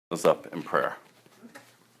us up in prayer.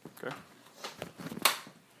 Okay.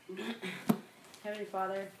 Heavenly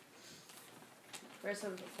Father, first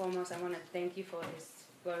and foremost, I want to thank you for this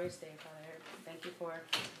glorious day, Father. Thank you for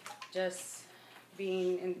just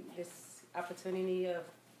being in this opportunity of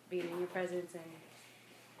being in your presence and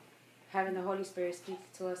having the Holy Spirit speak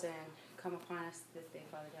to us and come upon us this day,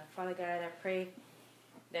 Father God. Father God, I pray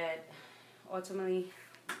that ultimately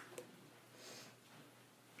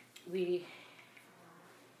we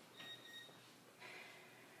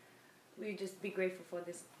just be grateful for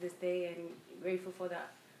this day and grateful for the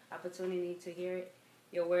opportunity to hear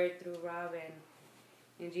your word through Rob, and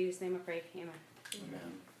in Jesus' name I pray, amen.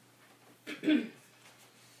 Amen.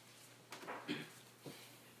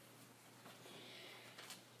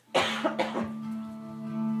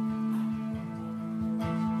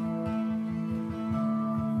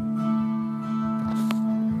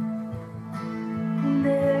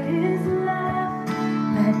 There is love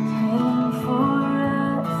that came for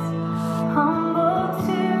us, humble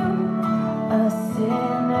to a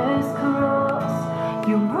sinner's cross.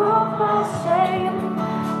 You broke my shame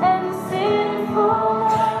and sinful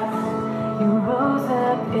lust. You broke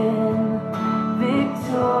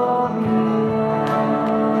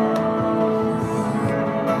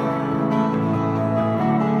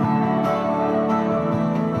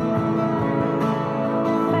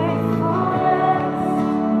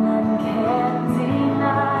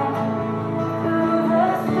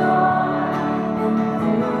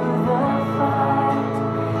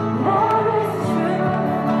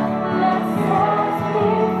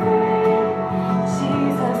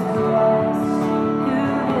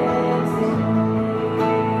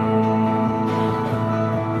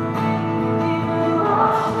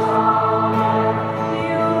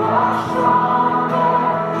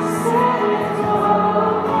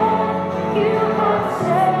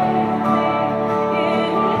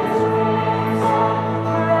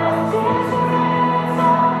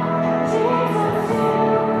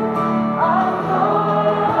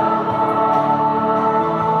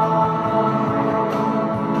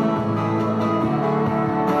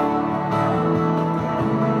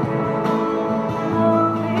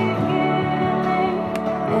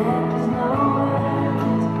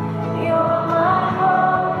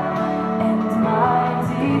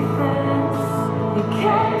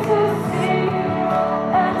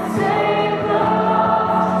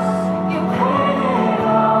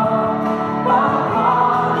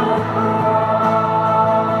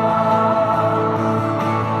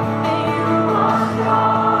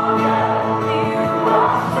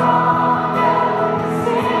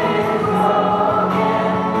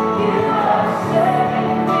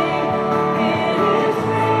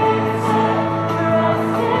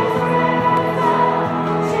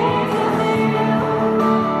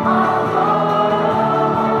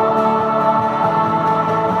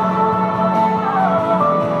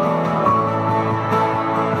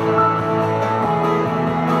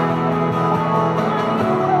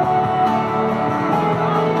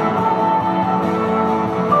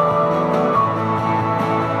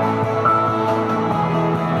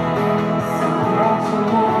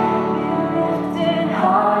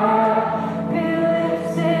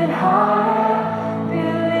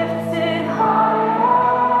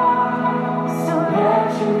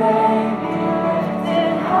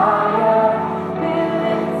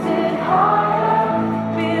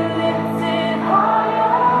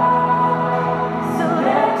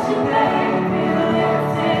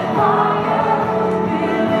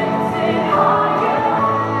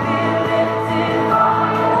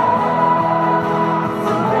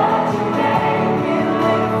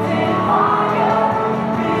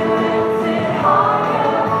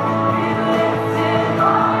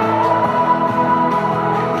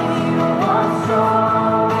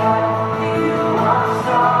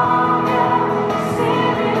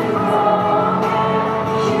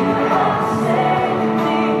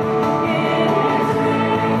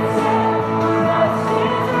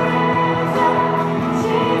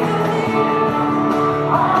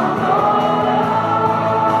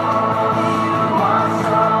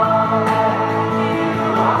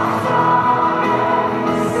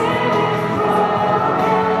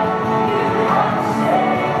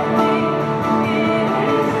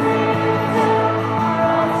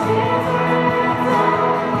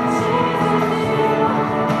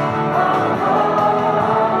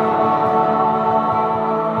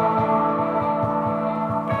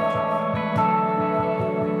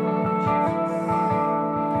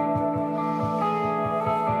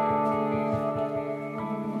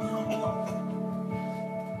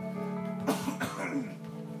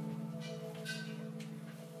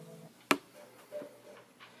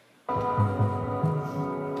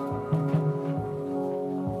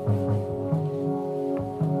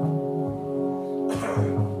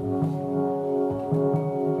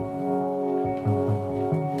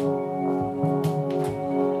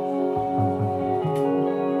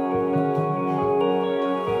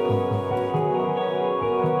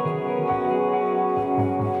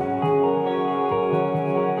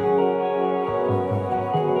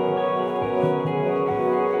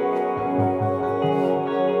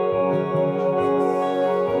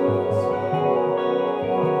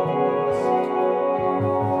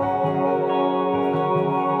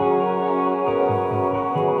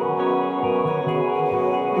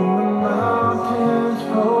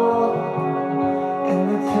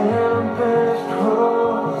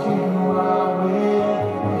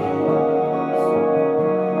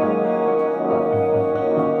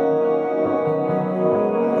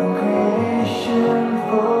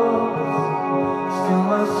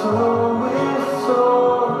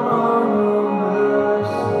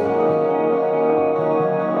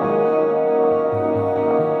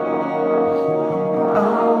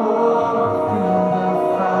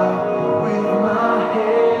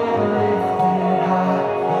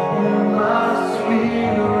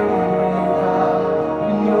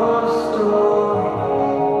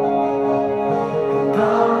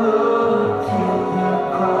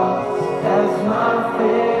As my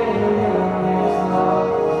failure is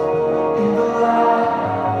lost.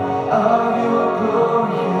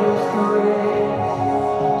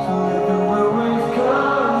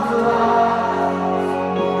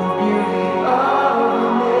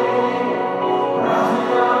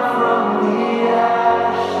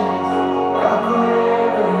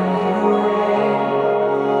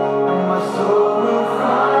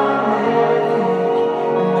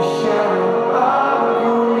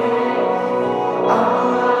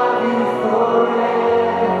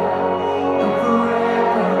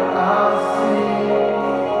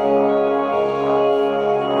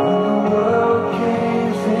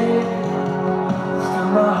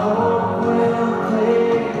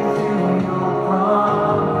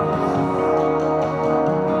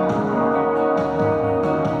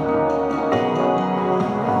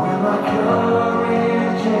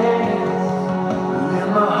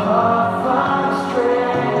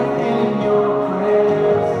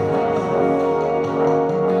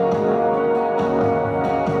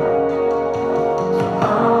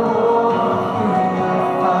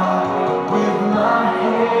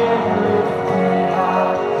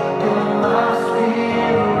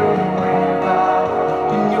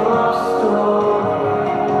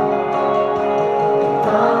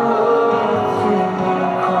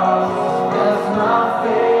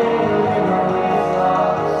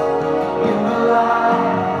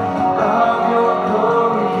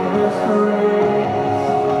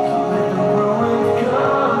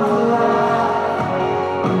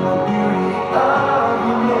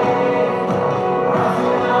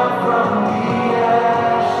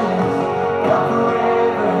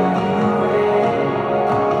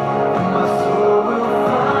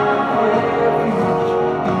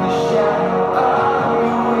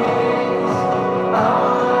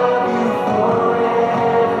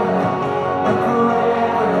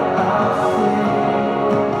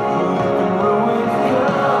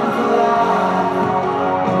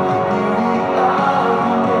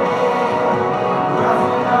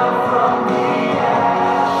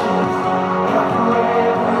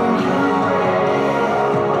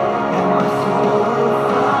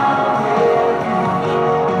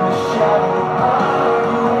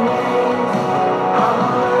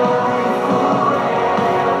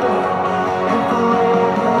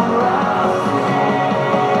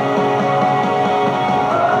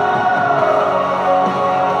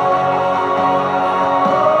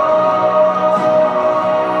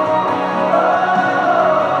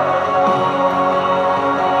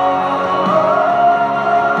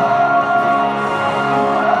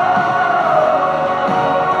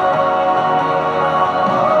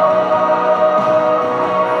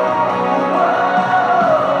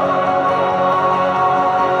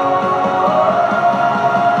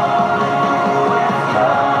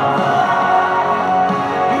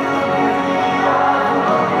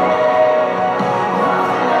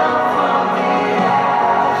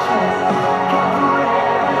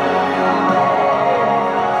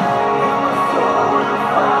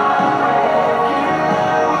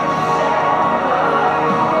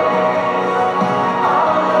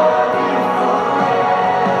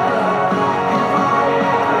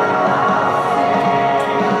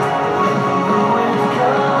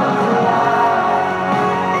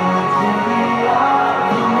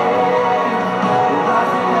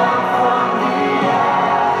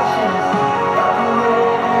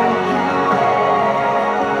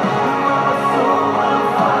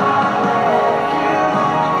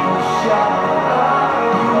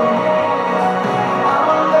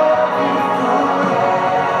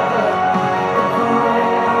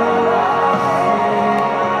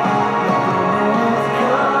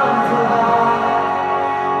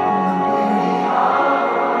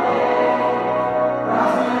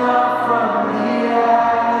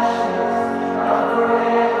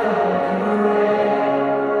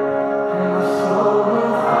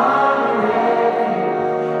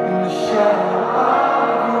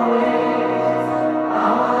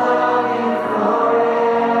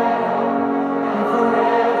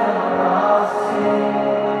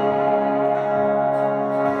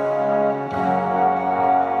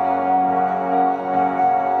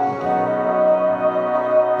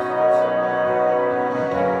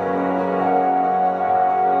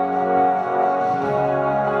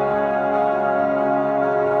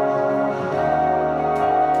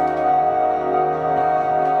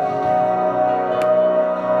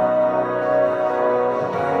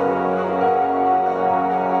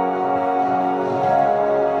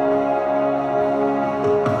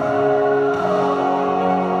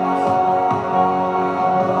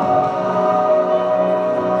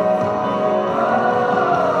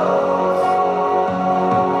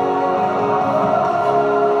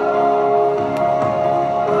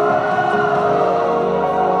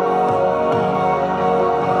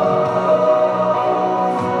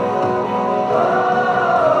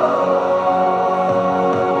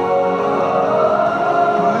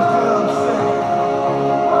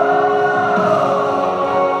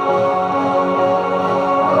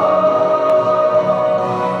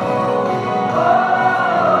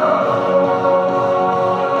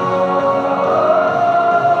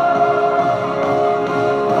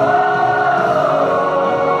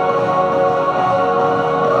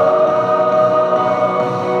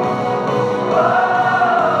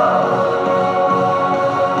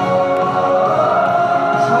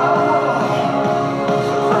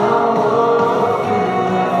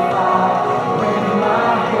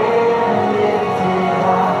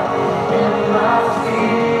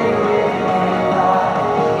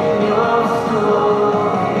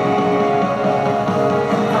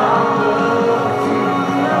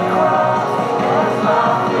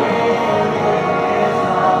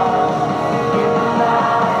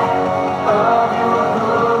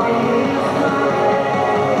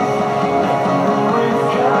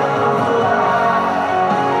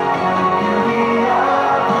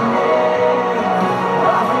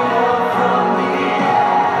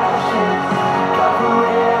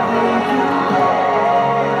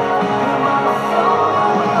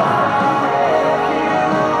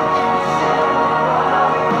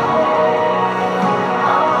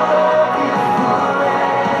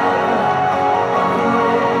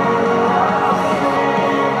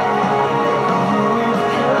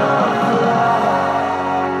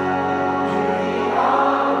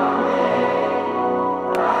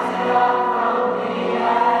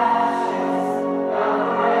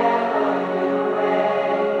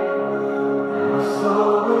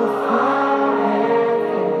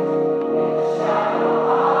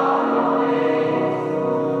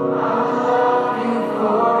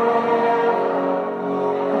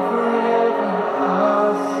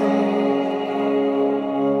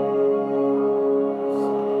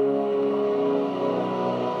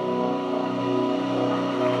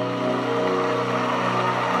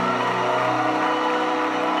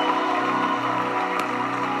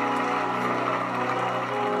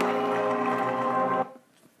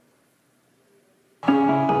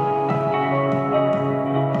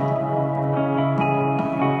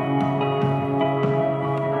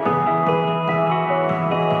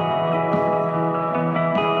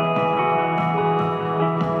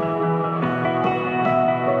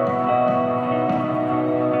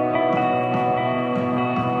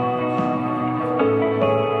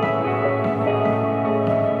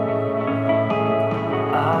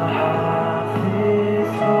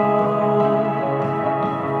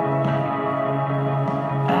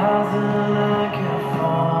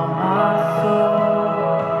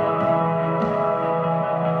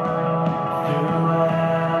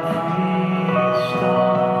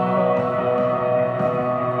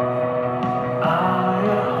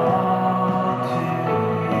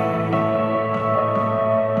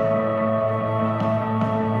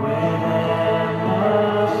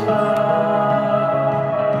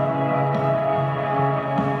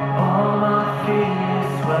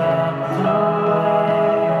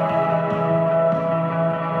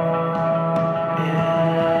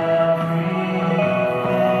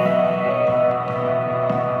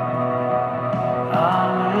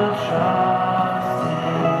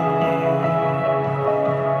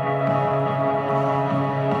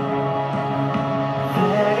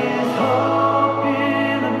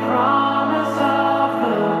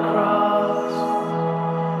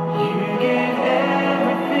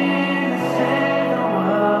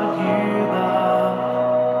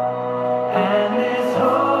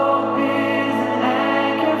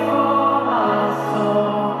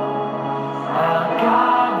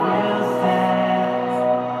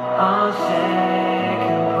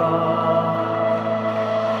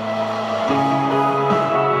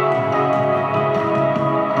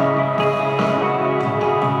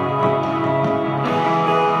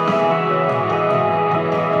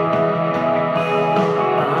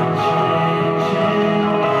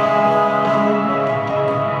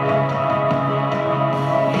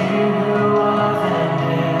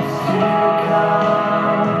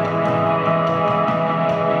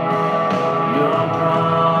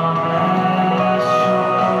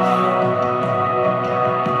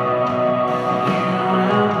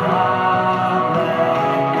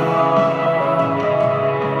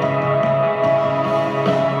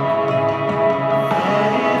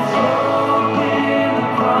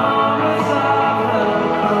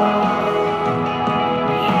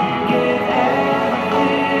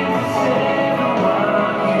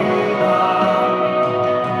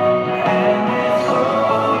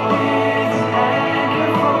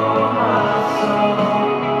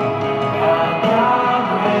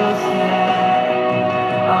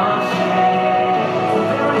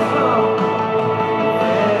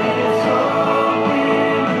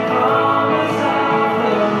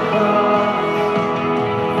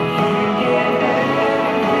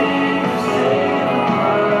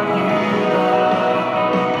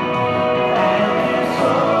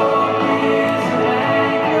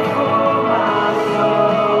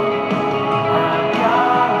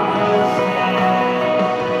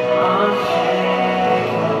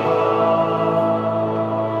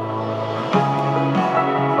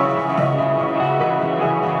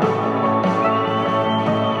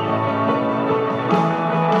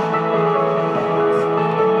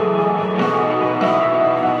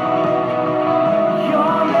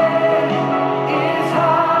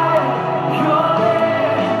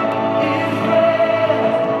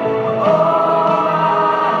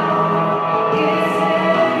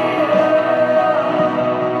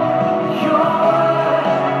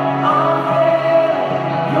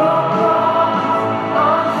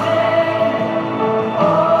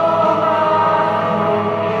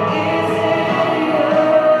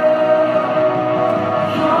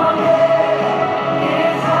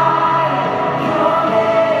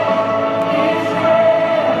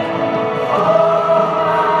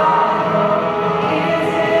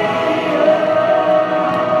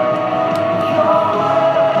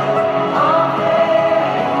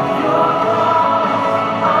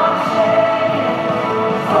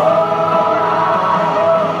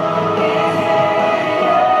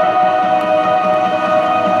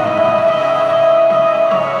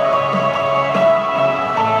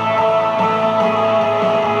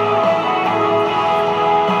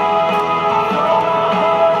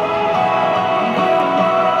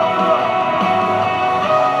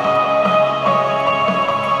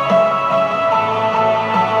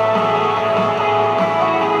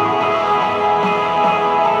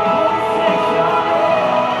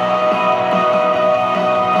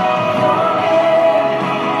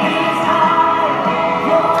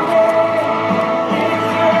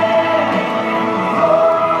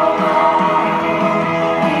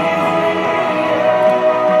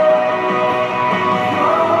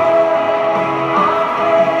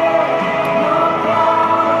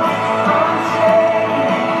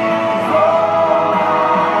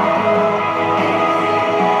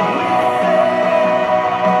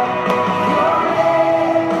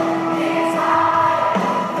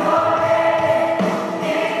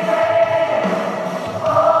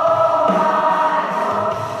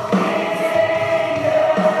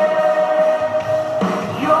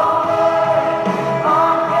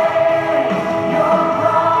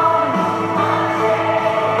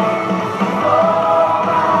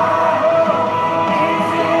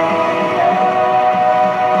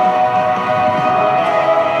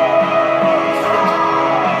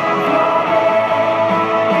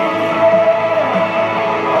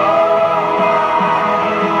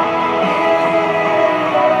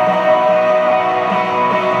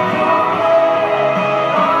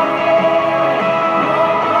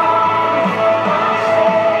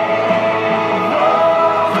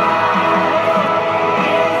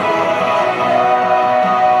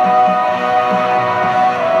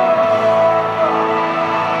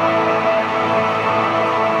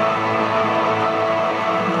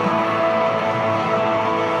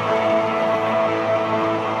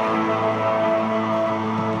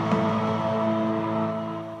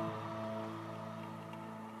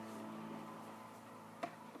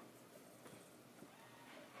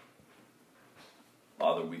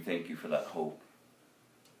 for that hope.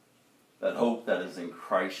 That hope that is in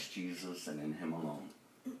Christ Jesus and in Him alone.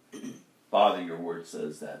 Father, your word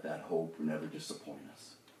says that hope will never disappoint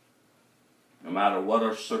us. No matter what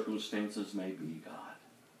our circumstances may be, God,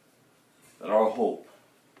 that our hope,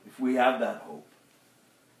 if we have that hope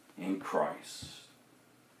in Christ,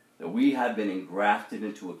 that we have been engrafted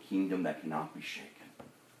into a kingdom that cannot be shaken.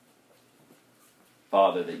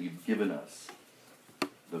 Father, that you've given us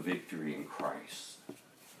the victory in Christ.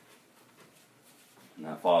 And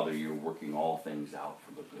that, Father, you're working all things out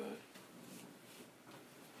for the good.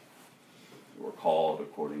 You are called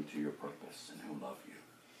according to your purpose and who love you.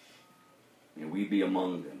 May we be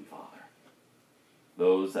among them, Father,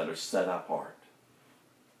 those that are set apart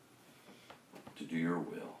to do your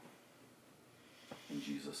will. In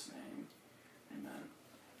Jesus' name, amen.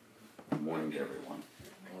 Good morning to everyone.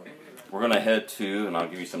 We're going to head to, and I'll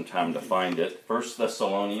give you some time to find it, 1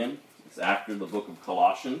 Thessalonians. It's after the book of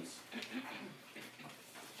Colossians.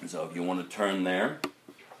 So if you want to turn there,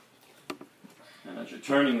 and as you're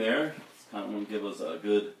turning there, it's kind of going to give us a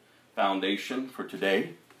good foundation for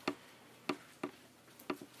today.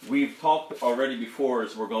 We've talked already before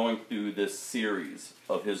as we're going through this series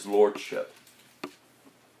of His Lordship.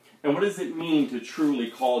 And what does it mean to truly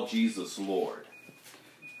call Jesus Lord?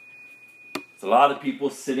 There's a lot of people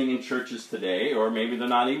sitting in churches today, or maybe they're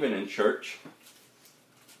not even in church,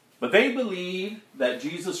 but they believe that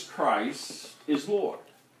Jesus Christ is Lord.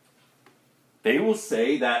 They will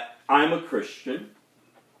say that I'm a Christian,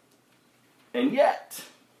 and yet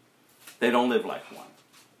they don't live like one.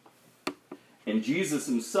 And Jesus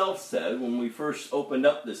himself said, when we first opened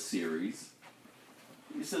up this series,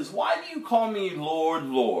 he says, "Why do you call me Lord,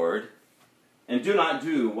 Lord, and do not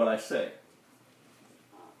do what I say?"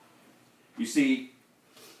 You see,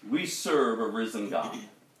 we serve a risen God.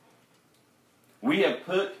 We have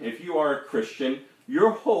put, if you are a Christian,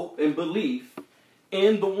 your hope and belief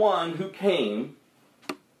in the one who came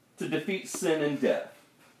to defeat sin and death.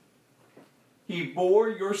 He bore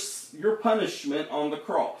your punishment on the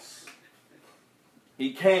cross.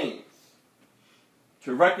 He came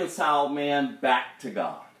to reconcile man back to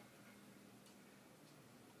God.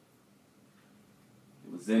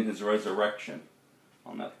 It was in his resurrection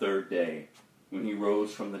on that third day when he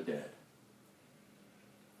rose from the dead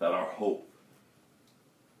that our hope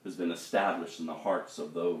has been established in the hearts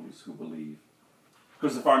of those who believe.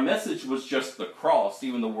 Because if our message was just the cross,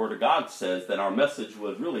 even the Word of God says that our message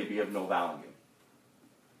would really be of no value.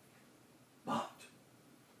 But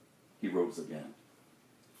he rose again.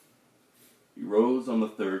 He rose on the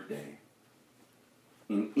third day.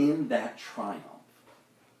 And in that triumph,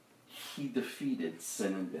 he defeated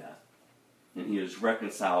sin and death. And he has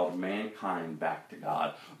reconciled mankind back to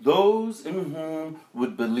God. Those in whom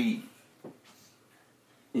would believe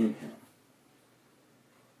in him.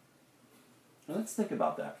 Now let's think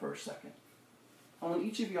about that for a second. I want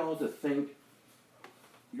each of y'all to think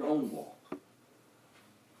your own walk.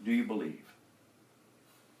 Do you believe?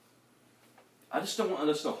 I just don't want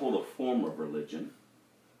us to hold a form of religion.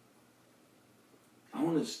 I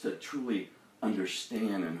want us to truly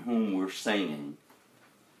understand in whom we're saying.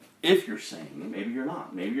 If you're saying, maybe you're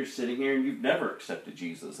not. Maybe you're sitting here and you've never accepted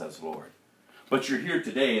Jesus as Lord. But you're here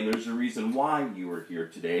today, and there's a reason why you are here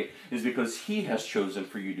today, is because he has chosen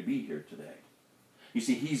for you to be here today. You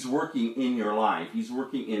see, he's working in your life. He's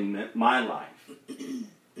working in my life.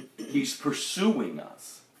 He's pursuing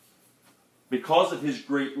us because of his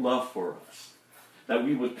great love for us. That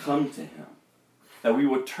we would come to him. That we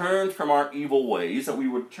would turn from our evil ways. That we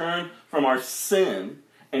would turn from our sin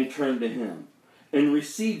and turn to him. And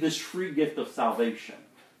receive this free gift of salvation.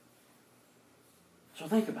 So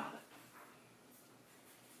think about it.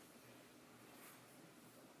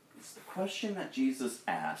 It's the question that Jesus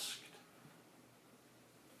asked.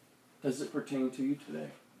 Does it pertain to you today?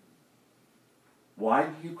 Why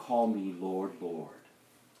do you call me Lord, Lord,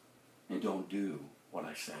 and don't do what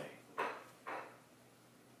I say?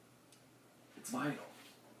 It's vital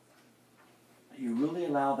that you really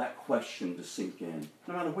allow that question to sink in,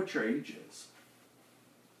 no matter what your age is.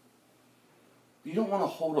 You don't want to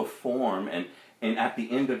hold a form and at the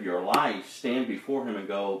end of your life stand before him and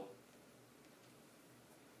go,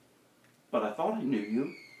 "But I thought I knew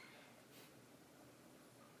you.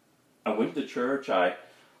 I went to church, I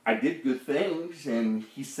did good things," and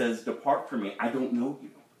he says, "Depart from me, I don't know you."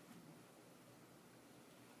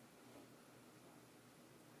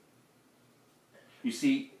 You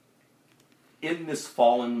see, in this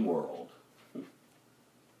fallen world,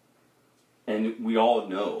 and we all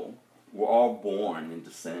know, we're all born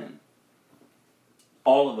into sin.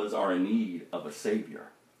 All of us are in need of a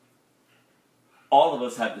Savior. All of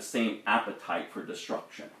us have the same appetite for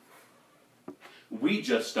destruction. We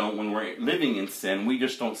just don't, when we're living in sin, we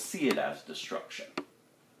just don't see it as destruction.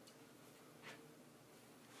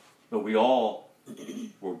 But we all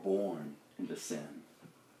were born into sin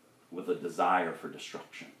with a desire for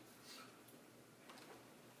destruction.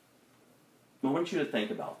 I want you to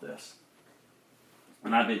think about this.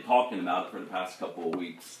 And I've been talking about it for the past couple of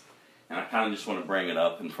weeks. And I kind of just want to bring it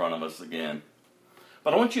up in front of us again.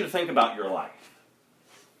 But I want you to think about your life.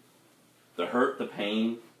 The hurt, the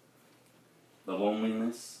pain, the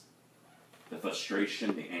loneliness, the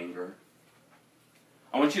frustration, the anger.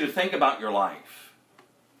 I want you to think about your life.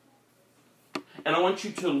 And I want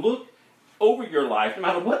you to look over your life, no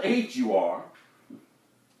matter what age you are.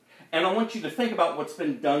 And I want you to think about what's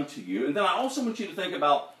been done to you. And then I also want you to think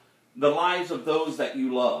about the lives of those that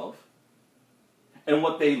you love and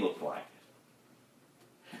what they look like.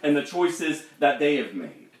 And the choices that they have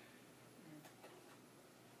made.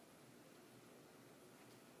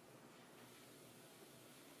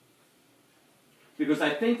 Because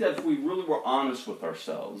I think that if we really were honest with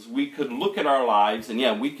ourselves, we could look at our lives, and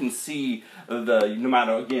yeah, we can see no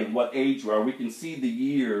matter, again, what age we are, we can see the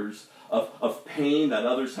years of pain that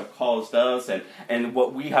others have caused us and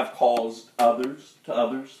what we have caused others to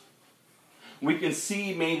others. We can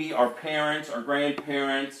see maybe our parents, our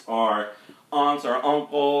grandparents, our aunts, our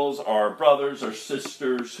uncles, our brothers, our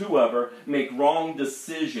sisters, whoever, make wrong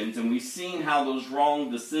decisions, and we've seen how those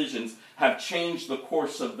wrong decisions have changed the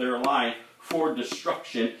course of their life for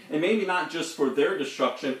destruction, and maybe not just for their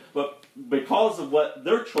destruction, but because of what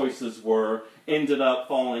their choices were, ended up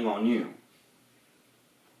falling on you.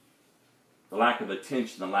 The lack of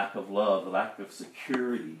attention, the lack of love, the lack of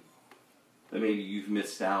security that maybe you've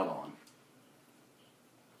missed out on.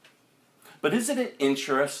 But isn't it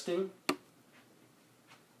interesting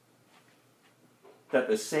that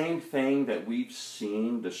the same thing that we've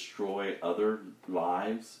seen destroy other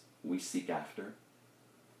lives, we seek after?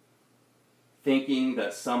 Thinking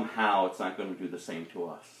that somehow it's not going to do the same to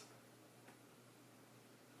us.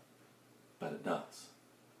 But it does.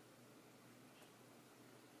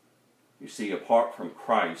 You see, apart from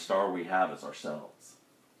Christ, all we have is ourselves.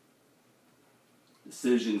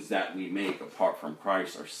 Decisions that we make apart from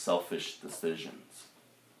Christ are selfish decisions.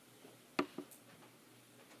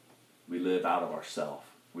 We live out of ourselves.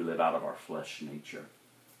 We live out of our flesh nature.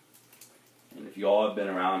 And if you all have been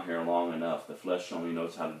around here long enough, the flesh only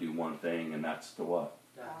knows how to do one thing, and that's to what?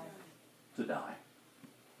 Die. To die.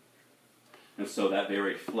 And so that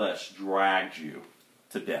very flesh drags you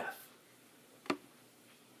to death.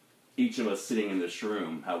 Each of us sitting in this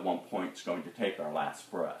room at one point is going to take our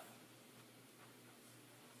last breath.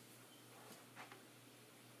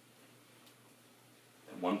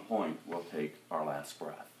 At one point, we'll take our last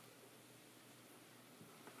breath.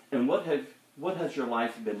 And what has your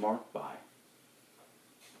life been marked by?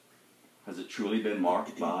 Has it truly been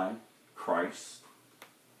marked by Christ?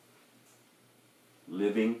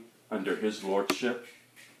 Living under His lordship?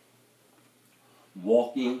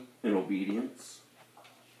 Walking in obedience?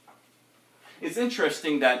 It's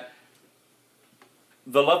interesting that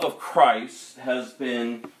the love of Christ has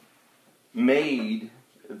been made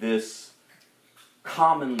this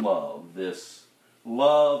common love, this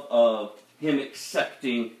love of Him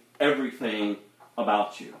accepting everything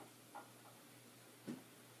about you.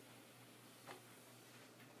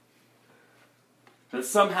 That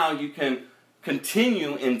somehow you can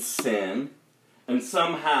continue in sin and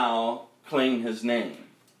somehow claim His name.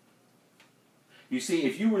 You see,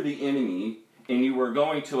 if you were the enemy and you were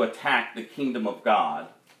going to attack the kingdom of God,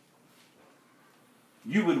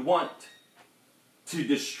 you would want to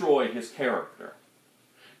destroy His character.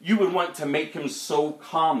 You would want to make Him so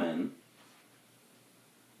common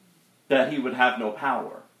that He would have no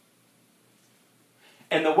power.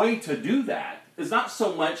 And the way to do that is not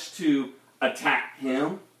so much to attack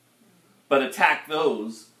Him, but attack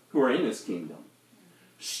those who are in His kingdom.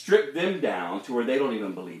 Strip them down to where they don't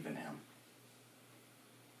even believe in Him.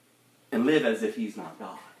 And live as if He's not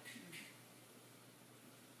God.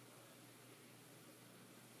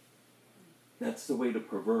 That's the way to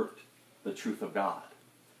pervert the truth of God.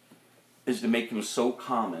 Is to make Him so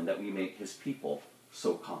common that we make His people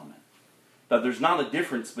so common. That there's not a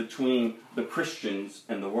difference between the Christians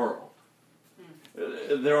and the world.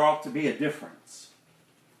 There ought to be a difference.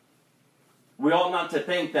 We ought not to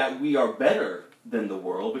think that we are better than the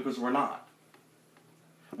world, because we're not.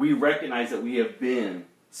 We recognize that we have been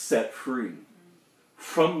set free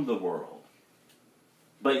from the world.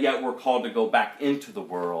 But yet we're called to go back into the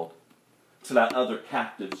world so that other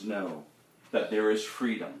captives know that there is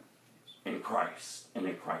freedom in Christ and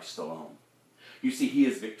in Christ alone. You see, He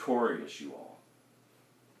is victorious, you all.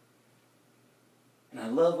 And I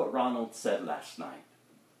love what Ronald said last night.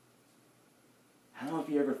 I don't know if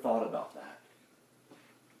you ever thought about that.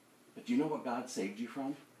 But do you know what God saved you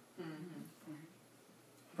from? Mm-hmm.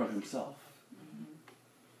 From himself.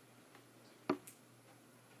 Mm-hmm.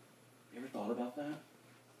 You ever thought about that?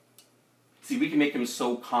 See, we can make him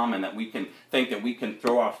so common that we can think that we can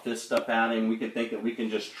throw our fist stuff at him. We can think that we can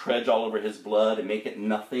just trudge all over his blood and make it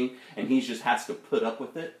nothing. And he just has to put up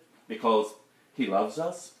with it because he loves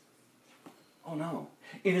us. Oh no.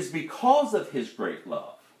 It is because of his great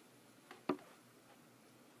love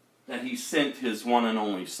that he sent his one and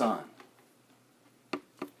only Son.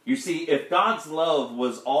 You see, if God's love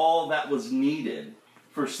was all that was needed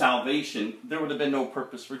for salvation, there would have been no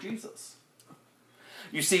purpose for Jesus.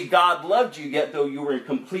 You see, God loved you, yet though you were in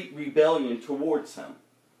complete rebellion towards him.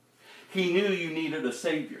 He knew you needed a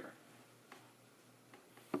Savior.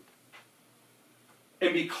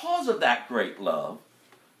 And because of that great love,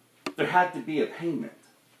 there had to be a payment.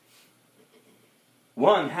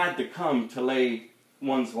 One had to come to lay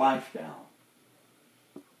one's life down.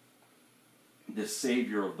 This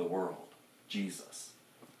Savior of the world, Jesus,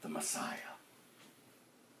 the Messiah.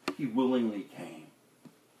 He willingly came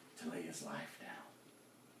to lay his life down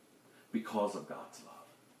because of God's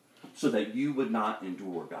love, so that you would not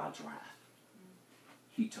endure God's wrath.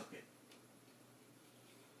 He took it.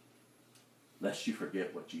 Lest you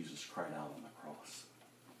forget what Jesus cried out on the cross.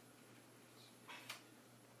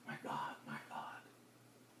 My God,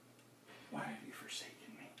 why have you forsaken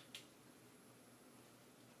me?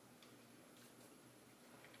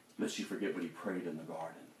 Lest you forget what he prayed in the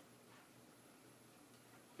garden.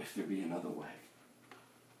 If there be another way,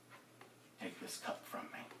 take this cup from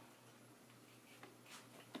me.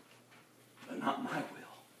 But not my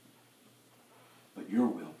will, but your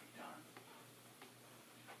will be done.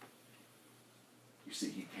 You see,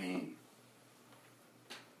 he came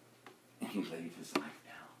and he laid his life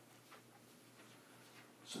down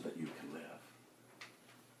so that you can live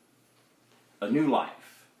a new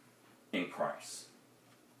life in Christ.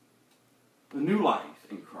 A new life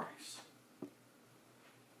in Christ.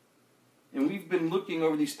 And we've been looking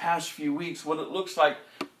over these past few weeks what it looks like,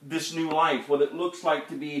 this new life, what it looks like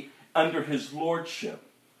to be under his lordship.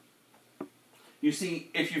 You see,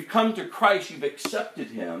 if you've come to Christ, you've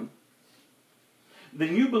accepted him,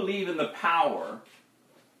 then you believe in the power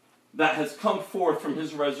that has come forth from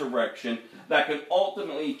his resurrection that can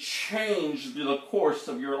ultimately change the course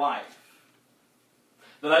of your life.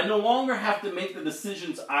 That I no longer have to make the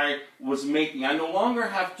decisions I was making. I no longer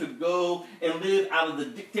have to go and live out of the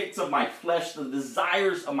dictates of my flesh, the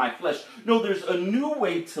desires of my flesh. No, there's a new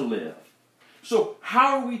way to live. So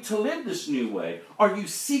how are we to live this new way? Are you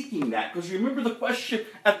seeking that? Because remember the question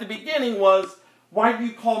at the beginning was, why do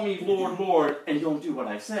you call me Lord, Lord, and don't do what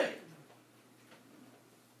I say?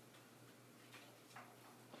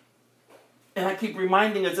 And I keep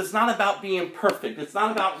reminding us, it's not about being perfect. It's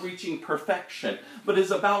not about reaching perfection. But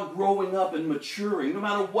it's about growing up and maturing, no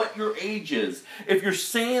matter what your age is. If you're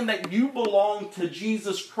saying that you belong to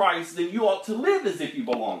Jesus Christ, then you ought to live as if you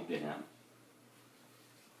belong to him.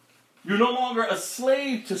 You're no longer a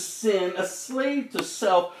slave to sin, a slave to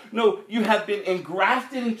self. No, you have been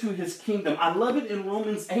engrafted into his kingdom. I love it in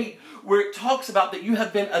Romans 8, where it talks about that you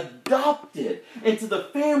have been adopted into the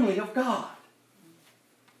family of God.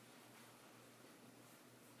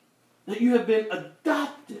 That you have been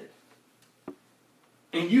adopted.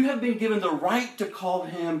 And you have been given the right to call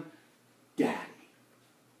him Daddy.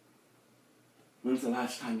 When's the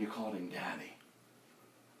last time you called him Daddy?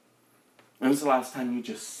 When's the last time you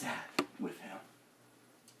just sat with him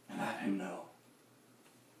and let him know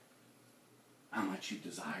how much you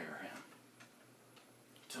desire him,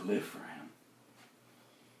 to live for him?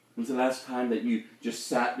 When's the last time that you just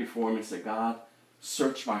sat before him and said, God,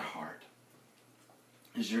 search my heart.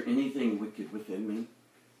 Is there anything wicked within me?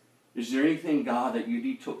 Is there anything, God, that you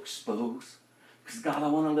need to expose? Because, God, I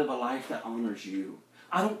want to live a life that honors you.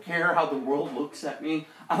 I don't care how the world looks at me.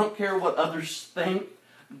 I don't care what others think.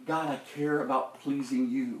 God, I care about pleasing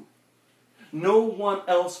you. No one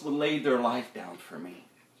else would lay their life down for me.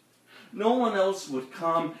 No one else would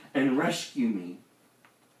come and rescue me.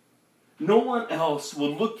 No one else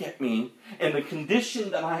will look at me in the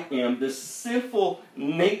condition that I am, this sinful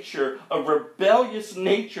nature, a rebellious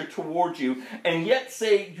nature towards you, and yet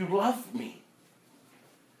say, you love me.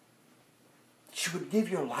 You would give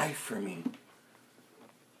your life for me.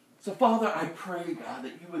 So, Father, I pray, God,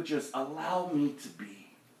 that you would just allow me to be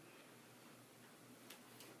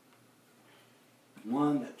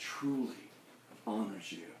one that truly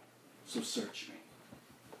honors you. So search me.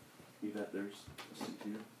 You got theirs? Listen to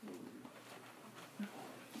you.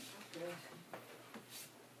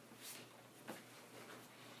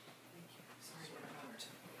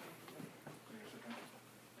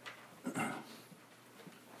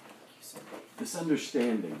 This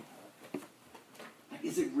understanding,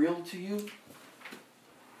 is it real to you?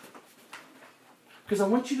 Because I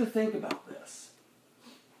want you to think about this.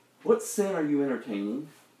 What sin are you entertaining?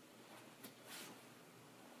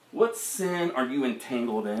 What sin are you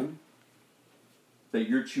entangled in that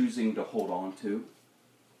you're choosing to hold on to?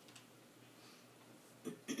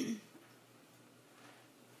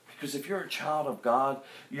 Because if you're a child of God,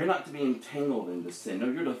 you're not to be entangled into sin. No,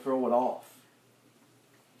 you're to throw it off.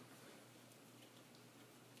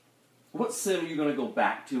 What sin are you going to go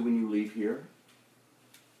back to when you leave here?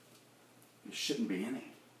 There shouldn't be any.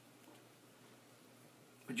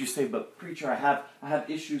 But you say, but preacher, I have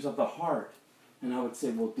issues of the heart. And I would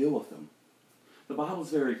say, well, deal with them. The Bible is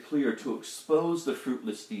very clear to expose the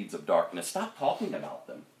fruitless deeds of darkness. Stop talking about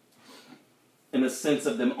them in the sense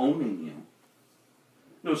of them owning you.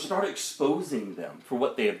 No, start exposing them for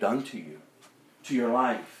what they have done to you, to your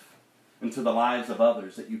life, and to the lives of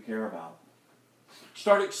others that you care about.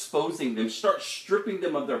 Start exposing them. Start stripping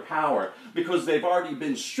them of their power because they've already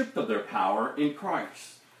been stripped of their power in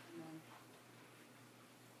Christ.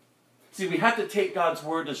 See, we have to take God's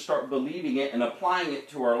word and start believing it and applying it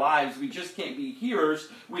to our lives. We just can't be hearers.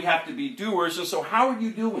 We have to be doers. And so how are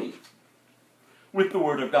you doing with the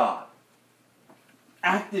word of God?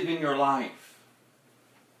 Active in your life.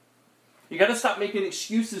 You got to stop making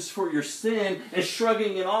excuses for your sin and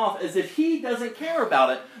shrugging it off as if he doesn't care about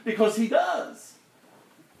it, because he does.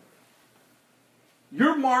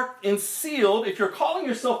 You're marked and sealed, if you're calling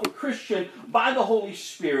yourself a Christian, by the Holy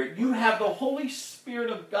Spirit. You have the Holy Spirit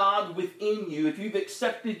of God within you if you've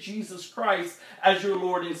accepted Jesus Christ as your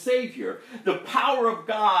Lord and Savior. The power of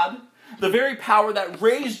God, the very power that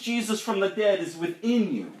raised Jesus from the dead, is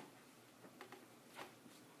within you.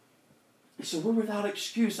 So we're without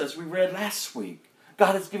excuse, as we read last week.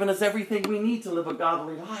 God has given us everything we need to live a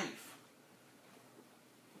godly life.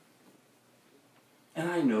 And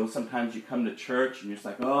I know sometimes you come to church and you're just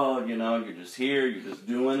like, oh, you're just here, you're just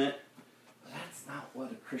doing it. But that's not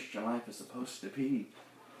what a Christian life is supposed to be.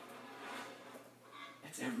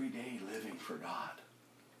 It's every day living for God.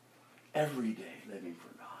 Every day living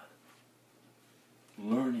for God.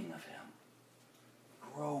 Learning of Him.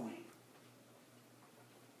 Growing.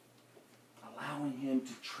 Allowing Him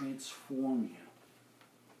to transform you.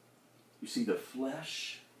 You see, the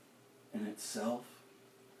flesh in itself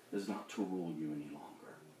is not to rule you any longer.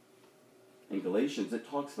 In Galatians, it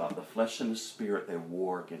talks about the flesh and the spirit, they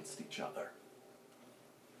war against each other.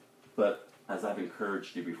 But as I've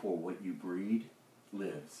encouraged you before, what you breed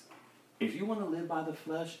lives. If you want to live by the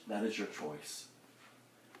flesh, that is your choice.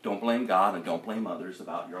 Don't blame God and don't blame others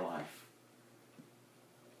about your life.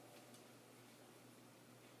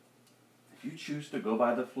 If you choose to go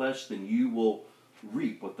by the flesh, then you will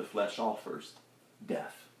reap what the flesh offers,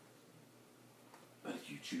 death. But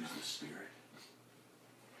if you choose the Spirit,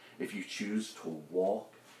 if you choose to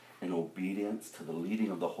walk in obedience to the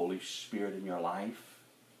leading of the Holy Spirit in your life,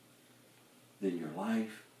 then your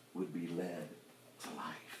life would be led to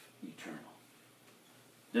life eternal.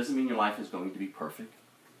 Doesn't mean your life is going to be perfect.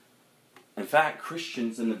 In fact,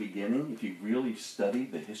 Christians in the beginning, if you really study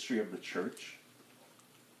the history of the church,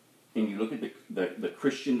 and you look at the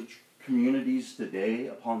Christian communities today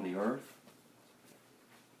upon the earth,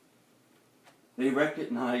 they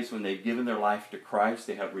recognize when they've given their life to Christ,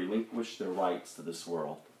 they have relinquished their rights to this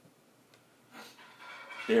world.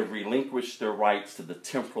 They have relinquished their rights to the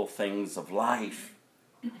temporal things of life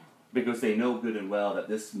because they know good and well that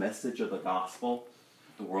this message of the gospel,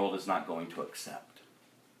 the world is not going to accept.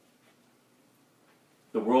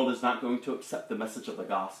 The world is not going to accept the message of the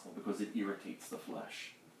gospel because it irritates the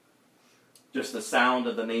flesh. Just the sound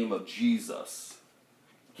of the name of Jesus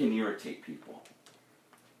can irritate people.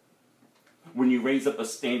 When you raise up a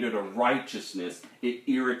standard of righteousness, it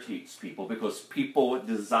irritates people because people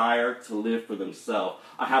desire to live for themselves.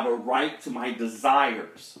 I have a right to my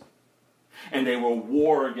desires. And they will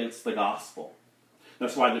war against the gospel.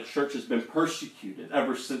 That's why the church has been persecuted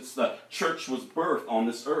ever since the church was birthed on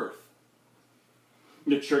this earth.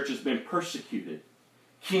 The church has been persecuted.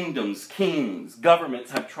 Kingdoms, kings,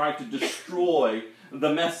 governments have tried to destroy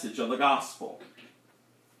the message of the gospel.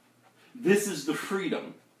 This is the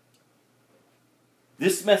freedom.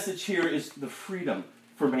 This message here is the freedom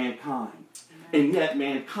for mankind. And yet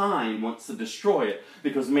mankind wants to destroy it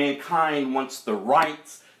because mankind wants the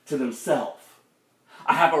rights to themselves.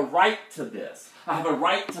 I have a right to this. I have a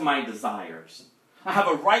right to my desires. I have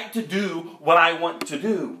a right to do what I want to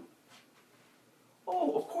do.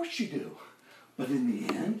 Oh, of course you do. But in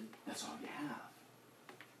the end, that's all you have.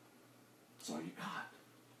 That's all you got.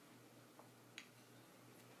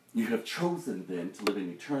 You have chosen then to live in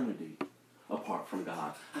eternity apart from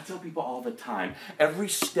God. I tell people all the time, every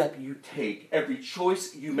step you take, every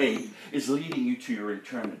choice you make is leading you to your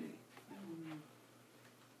eternity.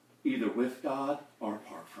 Either with God or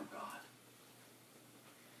apart from God.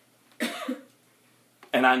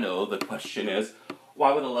 And I know the question is,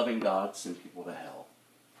 why would a loving God send people to hell?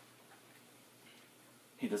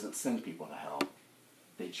 He doesn't send people to hell.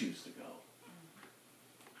 They choose to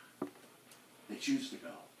go. They choose to go.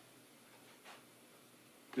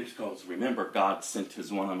 Because remember, God sent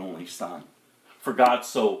his one and only Son. For God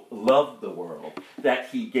so loved the world that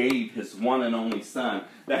he gave his one and only Son,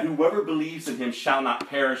 that whoever believes in him shall not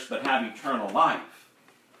perish but have eternal life.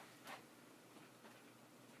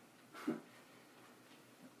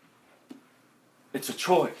 It's a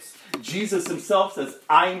choice. Jesus himself says,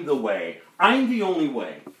 I'm the way. I'm the only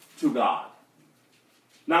way to God.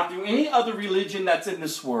 Not through any other religion that's in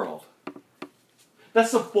this world.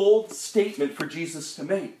 That's a bold statement for Jesus to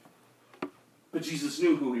make. But Jesus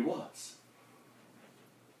knew who he was.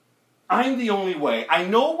 I'm the only way. I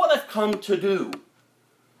know what I've come to do.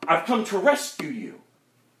 I've come to rescue you.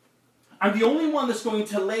 I'm the only one that's going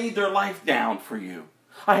to lay their life down for you.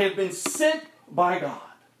 I have been sent by God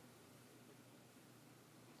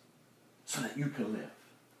so that you can live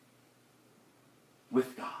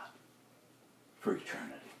with God for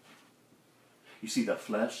eternity. You see, the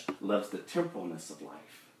flesh loves the temporalness of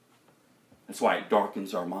life. That's why it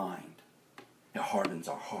darkens our mind. It hardens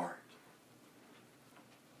our heart.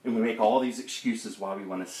 And we make all these excuses why we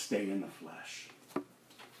want to stay in the flesh.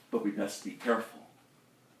 But we best be careful.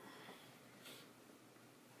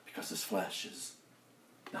 Because this flesh is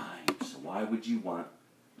dying. So why would you want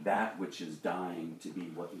that which is dying to be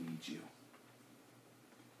what leads you?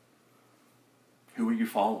 Who are you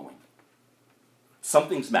following?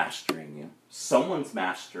 Something's mastering you. Someone's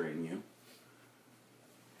mastering you.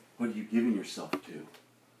 What are you giving yourself to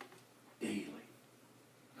daily?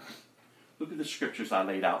 Look at the scriptures I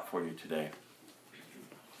laid out for you today.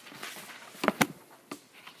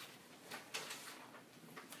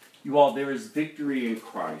 You all, there is victory in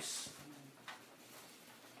Christ.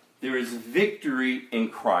 There is victory in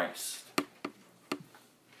Christ.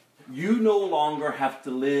 You no longer have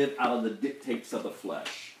to live out of the dictates of the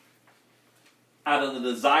flesh, out of the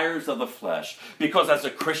desires of the flesh. Because as a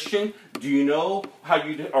Christian, do you know how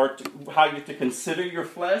you to consider your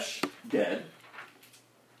flesh? Dead.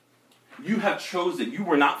 You have chosen. You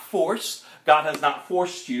were not forced. God has not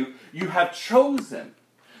forced you. You have chosen.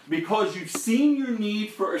 Because you've seen your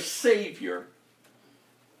need for a Savior.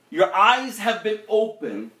 Your eyes have been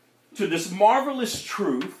opened to this marvelous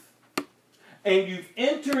truth. And you've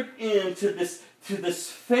entered into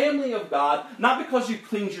this family of God, not because you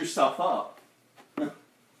cleaned yourself up.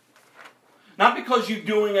 Not because you're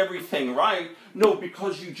doing everything right. No,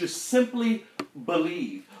 because you just simply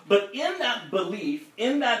believe. But in that belief,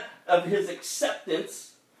 in that of his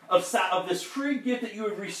acceptance of this free gift that you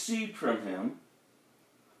have received from him,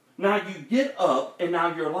 now you get up and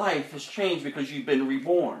now your life has changed because you've been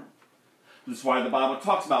reborn. This is why the Bible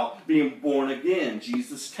talks about being born again.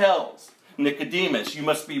 Jesus tells Nicodemus, you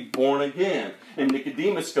must be born again. And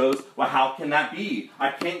Nicodemus goes, well, how can that be?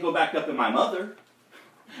 I can't go back up in my mother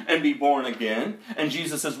and be born again. And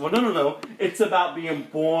Jesus says, well, no. It's about being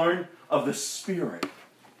born of the Spirit.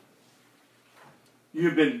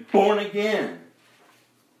 You've been born again.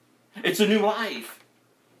 It's a new life.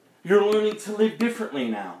 You're learning to live differently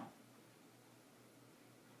now.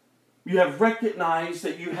 You have recognized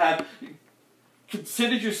that you have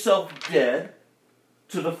considered yourself dead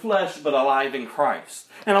to the flesh, but alive in Christ.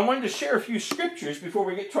 And I wanted to share a few scriptures before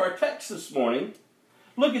we get to our text this morning.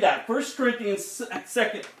 Look at that. 1 Corinthians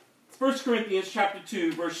chapter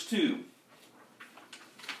 2, verse 2.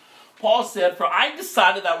 Paul said, for I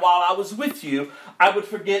decided that while I was with you, I would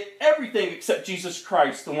forget everything except Jesus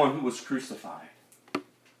Christ, the one who was crucified.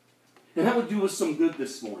 And that would do us some good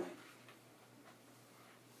this morning.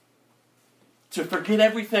 To forget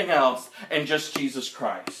everything else and just Jesus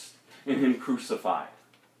Christ and him crucified.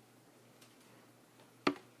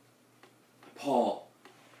 Paul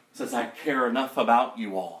says, I care enough about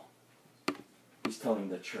you all. He's telling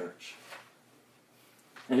the church.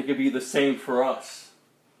 And it could be the same for us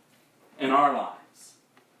in our lives.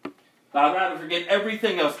 I'd rather forget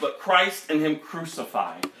everything else but Christ and him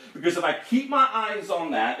crucified. Because if I keep my eyes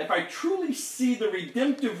on that, if I truly see the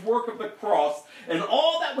redemptive work of the cross and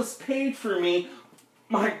all that was paid for me,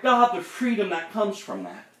 my God, the freedom that comes from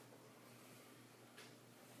that.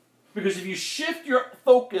 Because if you shift your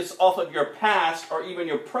focus off of your past or even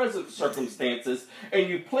your present circumstances and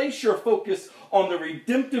you place your focus on the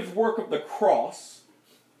redemptive work of the cross,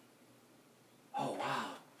 oh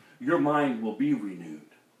wow, your mind will be renewed.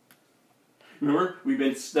 Remember, we've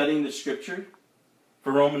been studying the scripture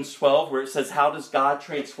for Romans 12 where it says, how does God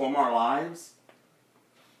transform our lives?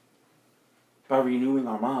 By renewing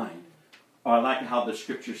our mind. Or I like how the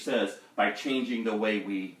scripture says, by changing the way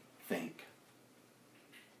we think.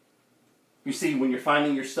 You see, when you're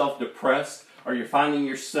finding yourself depressed, or you're finding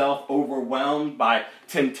yourself overwhelmed by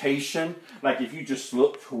temptation, like if you just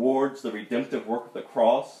look towards the redemptive work of the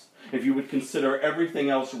cross, if you would consider everything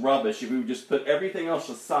else rubbish, if you would just put everything else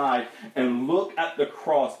aside and look at the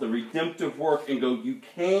cross, the redemptive work, and go, you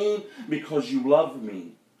came because you loved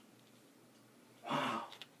me. Wow.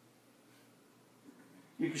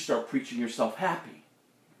 You can start preaching yourself happy.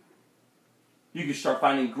 You can start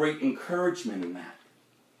finding great encouragement in that.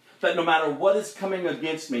 That no matter what is coming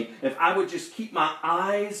against me, if I would just keep my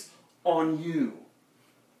eyes on you.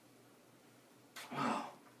 Wow.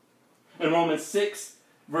 In Romans 6,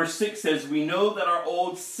 verse 6 says, we know that our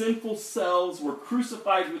old sinful selves were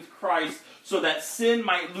crucified with Christ so that sin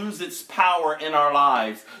might lose its power in our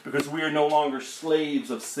lives because we are no longer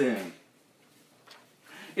slaves of sin.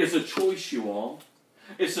 It's a choice, you all.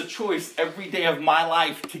 It's a choice every day of my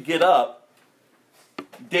life to get up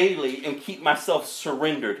daily and keep myself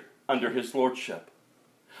surrendered under His Lordship.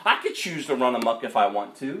 I could choose to run amok if I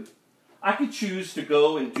want to. I could choose to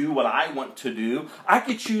go and do what I want to do. I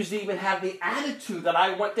could choose to even have the attitude that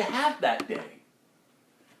I want to have that day.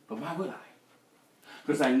 But why would I?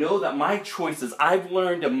 Because I know that my choices, I've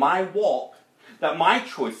learned in my walk, that my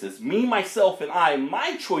choices, me, myself, and I,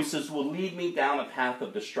 my choices will lead me down a path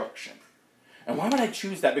of destruction. And why would I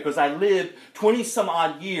choose that? Because I lived 20 some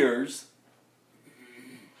odd years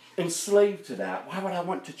enslaved to that. Why would I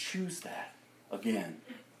want to choose that again?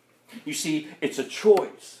 You see, it's a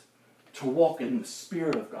choice to walk in the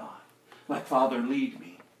Spirit of God, like Father, lead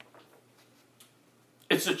me.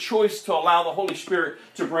 It's a choice to allow the Holy Spirit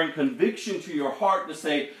to bring conviction to your heart to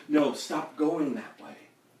say, no, stop going that way.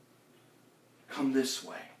 Come this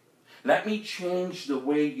way. Let me change the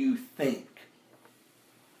way you think.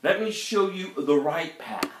 Let me show you the right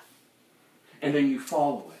path. And then you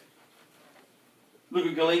follow it. Look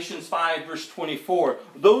at Galatians 5, verse 24.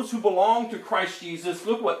 Those who belong to Christ Jesus,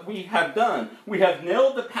 look what we have done. We have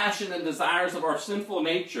nailed the passion and desires of our sinful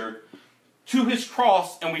nature to His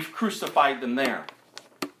cross, and we've crucified them there.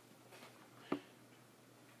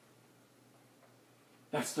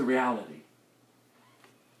 That's the reality.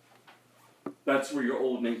 That's where your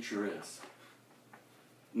old nature is.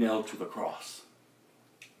 Nailed to the cross.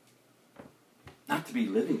 Not to be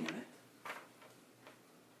living in it.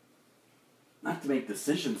 Not to make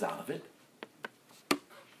decisions out of it.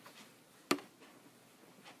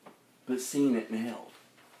 But seeing it nailed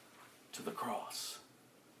to the cross.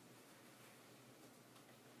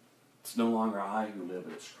 It's no longer I who live,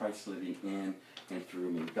 but it's Christ living in and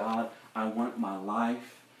through me. God, I want my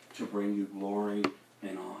life to bring you glory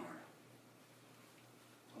and honor.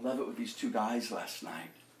 I love it with these two guys last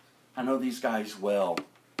night. I know these guys well.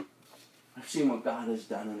 I've seen what God has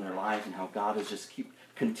done in their life and how God has just keep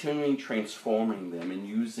continuing transforming them and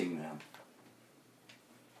using them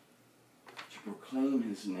to proclaim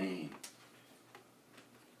His name.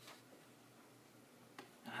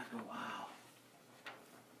 And I go, wow.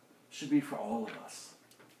 It should be for all of us.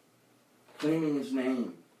 Claiming His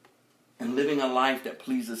name and living a life that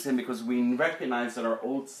pleases Him because we recognize that our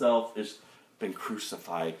old self has been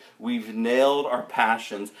crucified. We've nailed our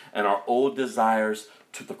passions and our old desires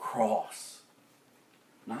to the cross.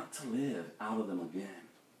 Not to live out of them again.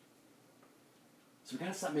 So we've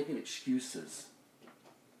got to stop making excuses.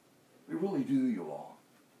 We really do, you all.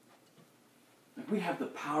 Like we have the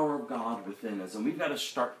power of God within us, and we've got to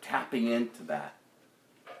start tapping into that.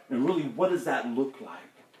 And really, what does that look like?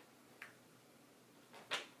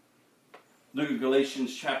 Look at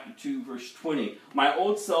Galatians chapter 2, verse 20. My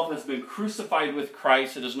old self has been crucified with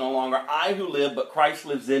Christ. It is no longer I who live, but Christ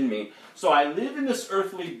lives in me. So I live in this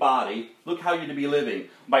earthly body. Look how you're to be living.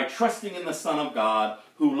 By trusting in the Son of God,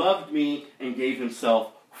 who loved me and gave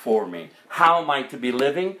Himself for me. How am I to be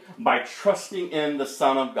living? By trusting in the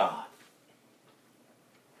Son of God.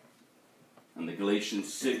 And the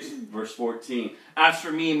Galatians 6, verse 14. As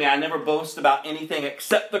for me, may I never boast about anything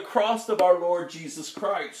except the cross of our Lord Jesus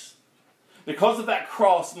Christ. Because of that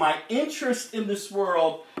cross, my interest in this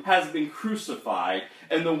world has been crucified,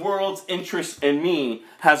 and the world's interest in me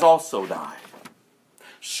has also died.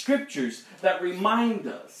 Scriptures that remind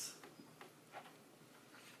us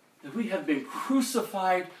that we have been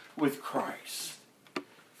crucified with Christ.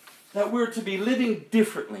 That we're to be living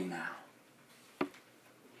differently now.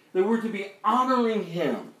 That we're to be honoring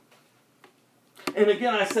Him. And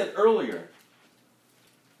again, I said earlier,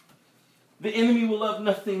 The enemy will love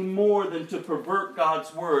nothing more than to pervert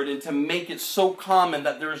God's word and to make it so common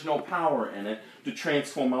that there is no power in it to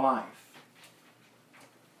transform a life.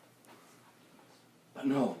 But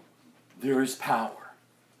no, there is power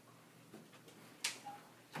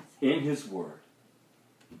in his word.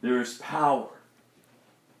 There is power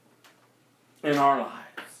in our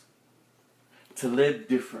lives to live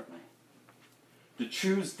differently, to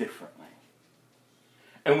choose differently.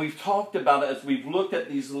 And we've talked about it as we've looked at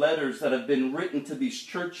these letters that have been written to these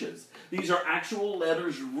churches. These are actual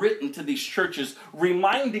letters written to these churches,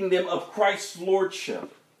 reminding them of Christ's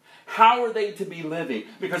lordship. How are they to be living?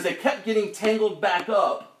 Because they kept getting tangled back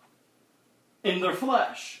up in their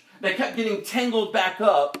flesh. They kept getting tangled back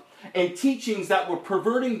up in teachings that were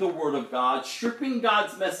perverting the Word of God, stripping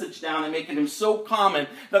God's message down and making him so common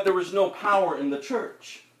that there was no power in the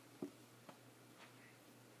church.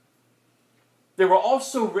 They were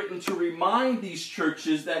also written to remind these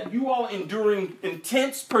churches that you all enduring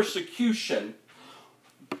intense persecution,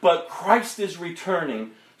 but Christ is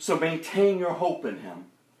returning, so maintain your hope in him.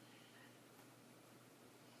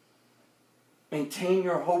 Maintain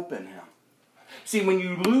your hope in him. See, when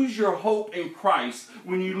you lose your hope in Christ,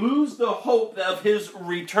 when you lose the hope of his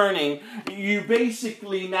returning, you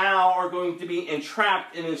basically now are going to be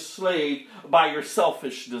entrapped and enslaved by your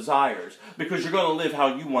selfish desires, because you're going to live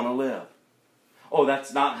how you want to live. Oh,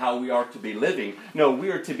 that's not how we are to be living. No,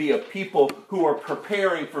 we are to be a people who are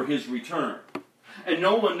preparing for his return. And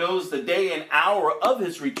no one knows the day and hour of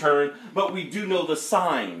his return, but we do know the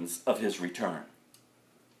signs of his return.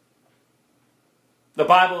 The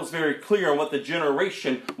Bible is very clear on what the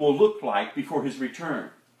generation will look like before his return.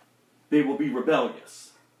 They will be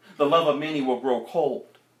rebellious. The love of many will grow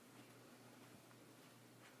cold.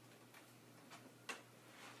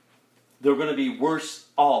 They're going to be worse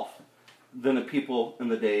off than the people in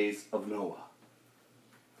the days of Noah,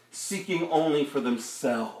 seeking only for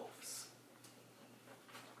themselves.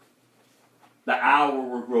 The hour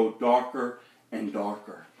will grow darker and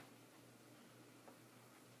darker.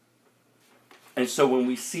 And so when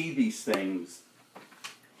we see these things,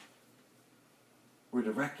 we're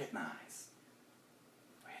to recognize,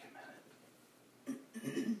 wait a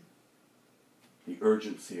minute, the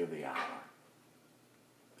urgency of the hour.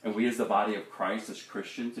 And we as the body of Christ, as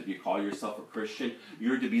Christians, if you call yourself a Christian,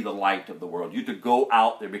 you're to be the light of the world. You're to go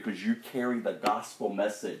out there because you carry the gospel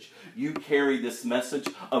message. You carry this message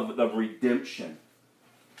of redemption.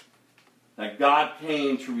 That God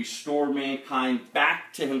came to restore mankind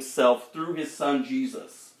back to himself through his son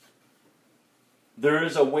Jesus. There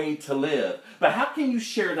is a way to live. But how can you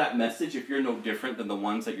share that message if you're no different than the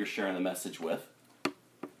ones that you're sharing the message with?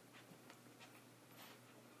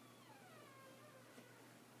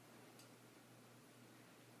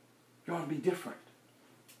 You ought to be different.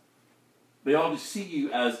 They ought to see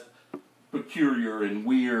you as peculiar and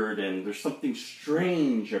weird, and there's something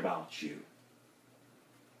strange about you.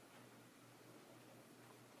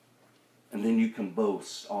 And then you can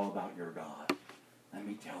boast all about your God. Let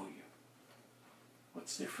me tell you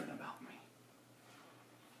what's different about me.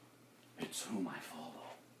 It's whom I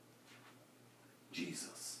follow.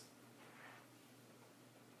 Jesus.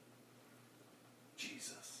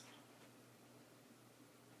 Jesus.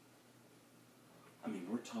 I mean,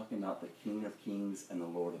 we're talking about the King of Kings and the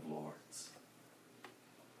Lord of Lords.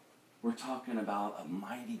 We're talking about a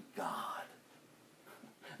mighty God.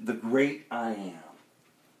 The great I am.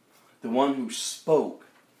 The one who spoke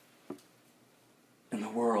and the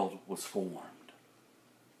world was formed.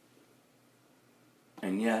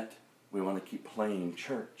 And yet, we want to keep playing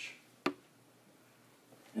church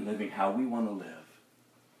and living how we want to live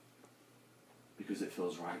because it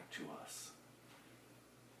feels right to us.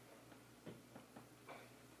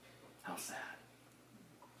 How sad.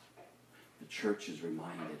 The church is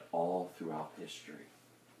reminded all throughout history,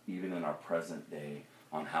 even in our present day,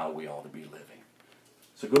 on how we ought to be living.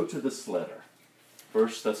 So go to this letter,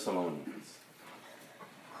 1 Thessalonians.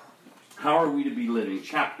 How are we to be living?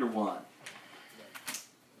 Chapter 1.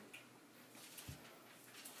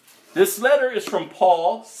 This letter is from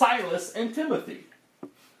Paul, Silas, and Timothy.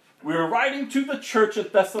 We are writing to the church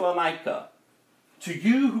at Thessalonica. To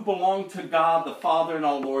you who belong to God, the Father and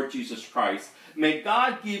our Lord Jesus Christ, may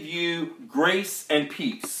God give you grace and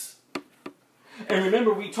peace. And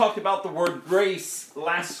remember, we talked about the word grace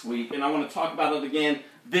last week, and I want to talk about it again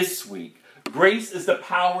this week. Grace is the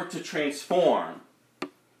power to transform.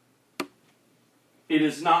 It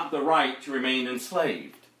is not the right to remain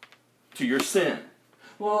enslaved to your sin.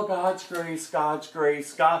 Well, God's grace,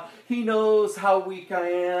 God, He knows how weak I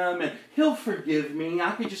am, and He'll forgive me.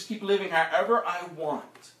 I can just keep living however I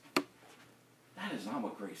want. That is not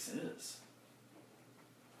what grace is.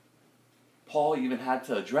 Paul even had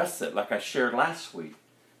to address it, like I shared last week.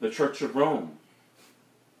 The Church of Rome,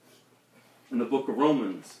 in the book of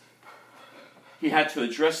Romans, he had to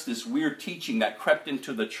address this weird teaching that crept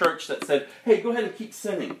into the church that said, hey, go ahead and keep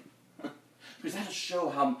sinning. Because that'll show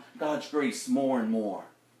how God's grace more and more.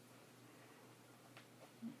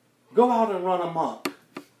 Go out and run amok.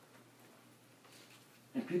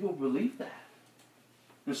 And people believed that.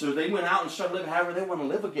 And so they went out and started living however they want to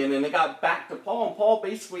live again. And they got back to Paul. And Paul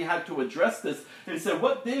basically had to address this. And he said,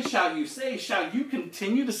 what then shall you say? Shall you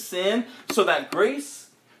continue to sin so that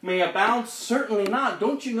grace may abound? Certainly not.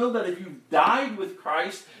 Don't you know that if you've died with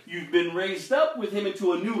Christ, you've been raised up with him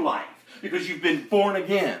into a new life? Because you've been born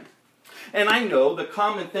again. And I know the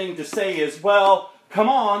common thing to say is, well, come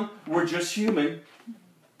on, we're just human.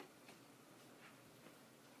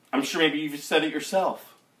 I'm sure maybe you've said it yourself.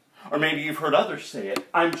 Or maybe you've heard others say it.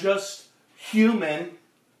 I'm just human.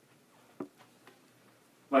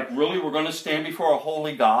 Like, really, we're going to stand before a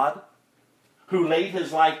holy God who laid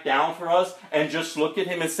his life down for us and just look at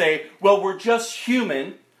him and say, well, we're just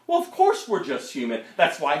human. Well, of course we're just human.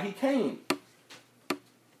 That's why he came.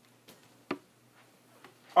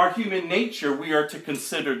 Our human nature, we are to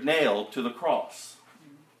consider nailed to the cross.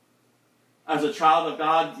 As a child of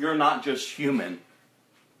God, you're not just human.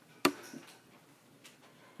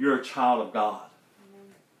 You're a child of God.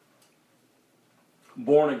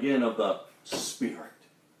 Born again of the Spirit.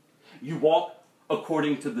 You walk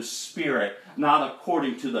according to the Spirit, not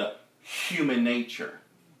according to the human nature.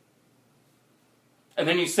 And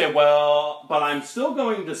then you say, well, but I'm still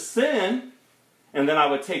going to sin. And then I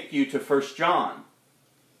would take you to 1 John.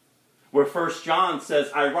 Where 1 John says,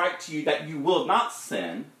 I write to you that you will not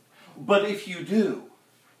sin, but if you do,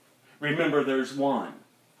 remember there's one.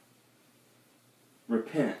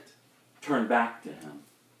 Repent. Turn back to him.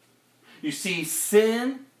 You see,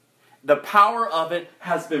 sin, the power of it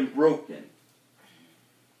has been broken.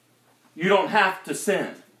 You don't have to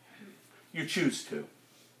sin. You choose to.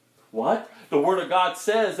 What? The Word of God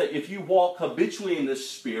says that if you walk habitually in the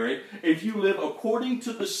Spirit, if you live according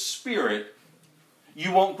to the Spirit,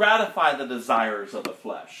 you won't gratify the desires of the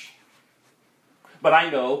flesh. But I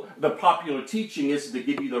know the popular teaching is to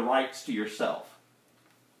give you the rights to yourself.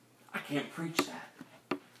 I can't preach that.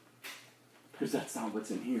 Because that's not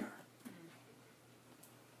what's in here.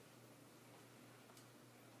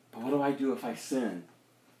 But what do I do if I sin?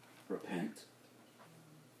 Repent.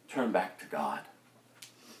 Turn back to God.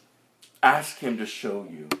 Ask him to show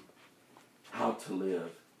you how to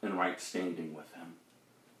live in right standing with him.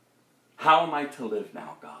 How am I to live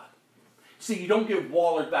now, God? See, you don't get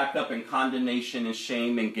walled back up in condemnation and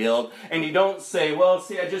shame and guilt. And you don't say, well,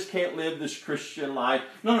 see, I just can't live this Christian life.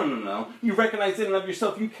 No. You recognize in and of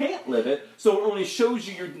yourself you can't live it. So it only shows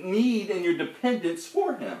you your need and your dependence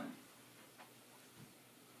for him.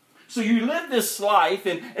 So you live this life,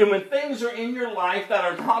 and when things are in your life that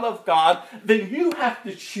are not of God, then you have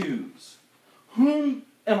to choose. Whom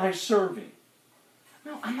am I serving?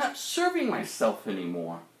 No, I'm not serving myself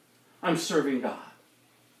anymore. I'm serving God.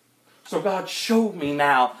 So God showed me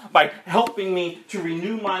now by helping me to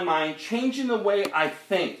renew my mind, changing the way I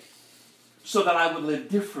think, so that I would live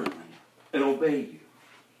differently and obey you.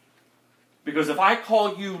 Because if I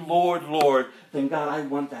call you Lord, Lord, then God, I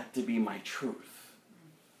want that to be my truth.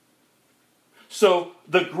 So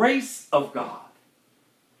the grace of God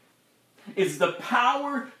is the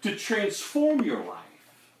power to transform your life.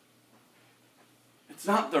 It's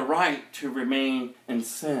not the right to remain in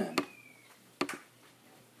sin.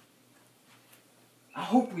 I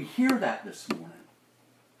hope we hear that this morning.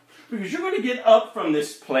 Because you're going to get up from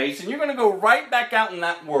this place and you're going to go right back out in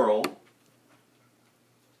that world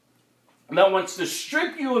that wants to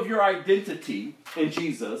strip you of your identity in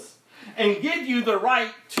Jesus and give you the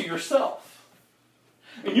right to yourself.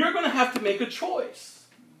 And you're going to have to make a choice.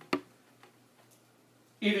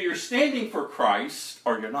 Either you're standing for Christ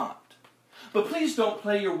or you're not. But please don't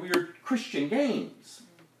play your weird Christian games.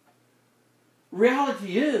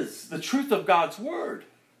 Reality is the truth of God's Word.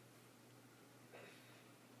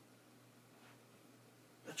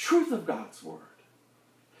 The truth of God's Word.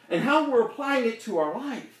 And how we're applying it to our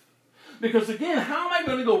life. Because again, how am I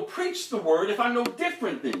going to go preach the Word if I'm no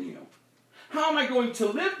different than you? How am I going to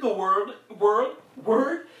live the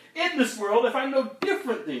word in this world if I'm no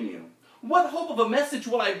different than you? What hope of a message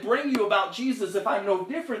will I bring you about Jesus if I'm no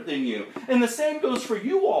different than you? And the same goes for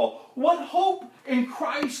you all. What hope in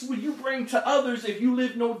Christ will you bring to others if you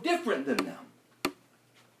live no different than them?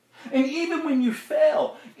 And even when you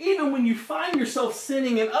fail, even when you find yourself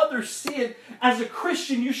sinning and others see it, as a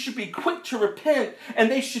Christian, you should be quick to repent,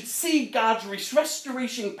 and they should see God's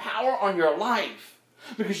restoration power on your life.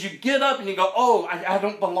 Because you get up and you go, oh, I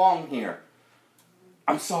don't belong here.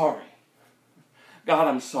 I'm sorry. God,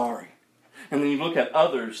 I'm sorry. And then you look at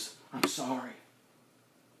others, I'm sorry.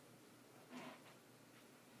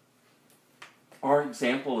 Our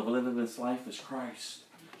example of living this life is Christ.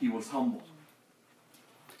 He was humble.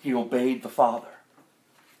 He obeyed the Father.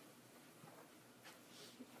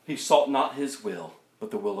 He sought not his will,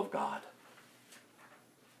 but the will of God.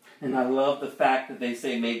 And I love the fact that they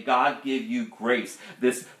say, may God give you grace,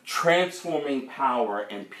 this transforming power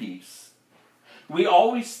and peace. We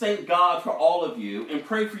always thank God for all of you and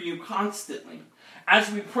pray for you constantly.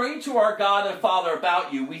 As we pray to our God and Father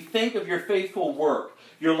about you, we think of your faithful work,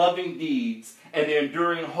 your loving deeds, and the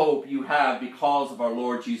enduring hope you have because of our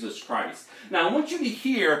Lord Jesus Christ. Now, I want you to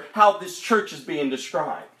hear how this church is being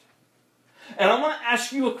described. And I want to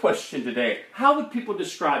ask you a question today. How would people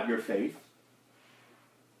describe your faith?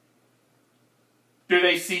 Do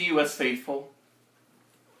they see you as faithful?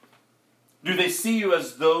 Do they see you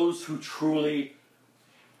as those who truly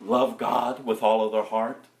love God with all of their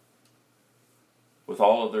heart? With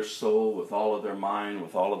all of their soul, with all of their mind,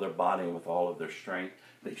 with all of their body, and with all of their strength?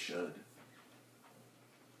 They should.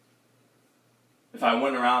 If I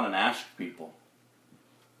went around and asked people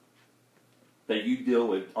that you deal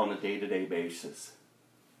with on a day-to-day basis,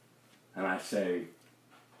 and I say,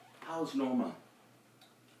 how's Norma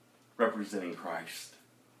representing Christ?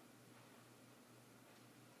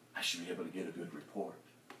 I should be able to get a good report.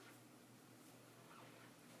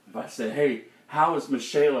 If I say, hey, how is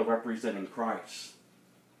Michela representing Christ?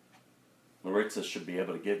 Maritza should be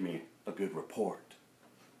able to give me a good report.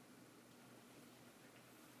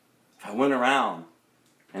 If I went around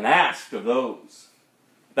and asked of those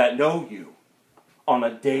that know you on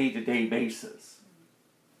a day-to-day basis,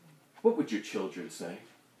 what would your children say?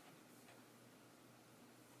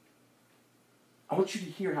 I want you to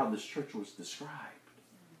hear how this church was described.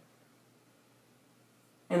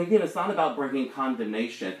 And again, it's not about bringing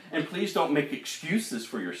condemnation. And please don't make excuses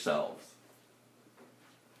for yourselves.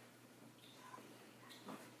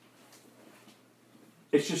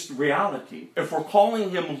 It's just reality. If we're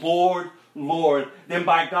calling him Lord, Lord, then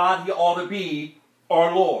by God he ought to be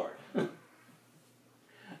our Lord.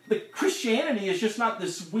 The Christianity is just not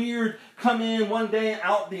this weird come in one day and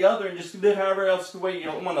out the other and just live however else the way you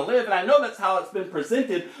don't want to live. And I know that's how it's been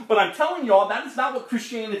presented, but I'm telling you all that is not what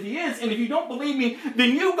Christianity is. And if you don't believe me,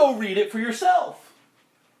 then you go read it for yourself.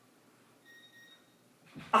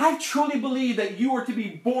 I truly believe that you are to be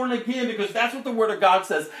born again because that's what the Word of God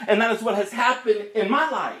says. And that is what has happened in my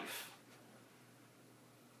life.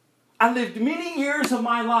 I lived many years of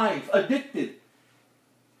my life addicted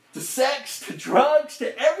to sex, to drugs,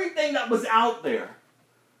 to everything that was out there.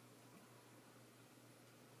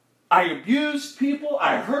 I abused people.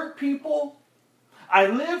 I hurt people. I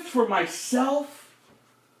lived for myself.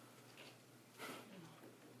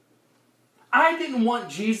 I didn't want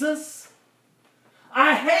Jesus.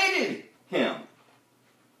 I hated him.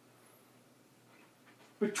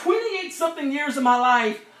 For 28-something years of my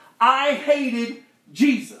life, I hated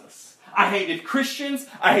Jesus. I hated Christians.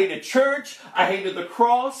 I hated church. I hated the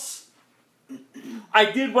cross.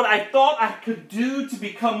 I did what I thought I could do to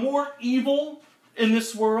become more evil in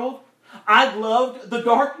this world. I loved the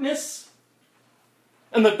darkness,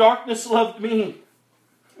 and the darkness loved me.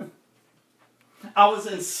 I was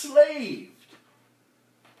enslaved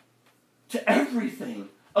to everything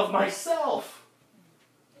of myself.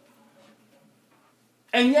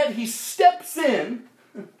 And yet he steps in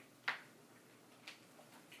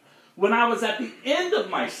when I was at the end of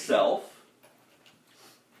myself,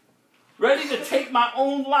 ready to take my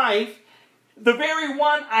own life. The very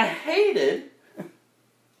one I hated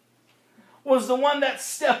was the one that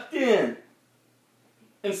stepped in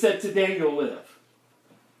and said, today you'll live.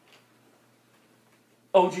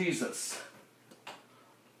 Oh, Jesus.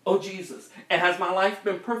 Oh, Jesus. And has my life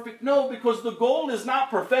been perfect? No, because the goal is not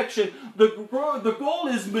perfection. The goal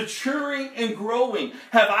is maturing and growing.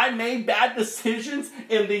 Have I made bad decisions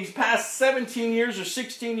in these past 17 years or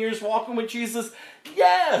 16 years walking with Jesus?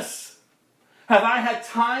 Yes. Have I had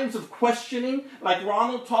times of questioning, like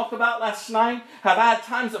Ronald talked about last night? Have I had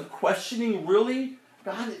times of questioning, really?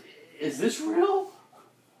 God, is this real?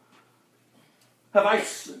 Have I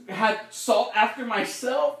had sought after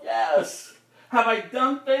myself? Yes. Have I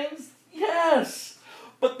done things? Yes.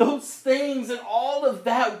 But those things and all of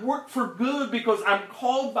that work for good because I'm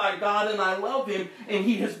called by God and I love him and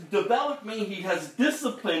he has developed me, he has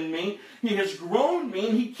disciplined me, he has grown me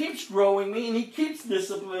and he keeps growing me and he keeps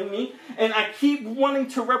disciplining me and I keep wanting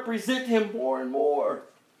to represent him more and more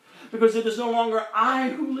because it is no longer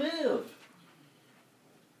I who live.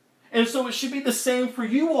 And so it should be the same for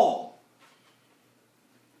you all.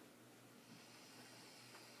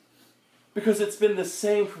 Because it's been the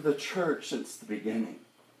same for the church since the beginning.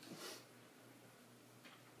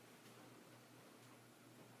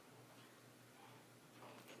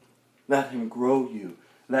 Let him grow you.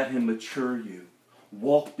 Let him mature you.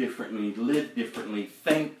 Walk differently, live differently,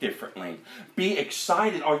 think differently. Be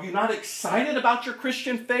excited. Are you not excited about your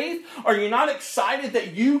Christian faith? Are you not excited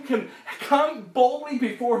that you can come boldly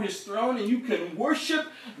before his throne and you can worship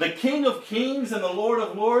the King of Kings and the Lord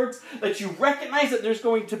of Lords? That you recognize that there's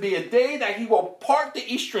going to be a day that he will part the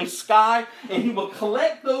eastern sky and he will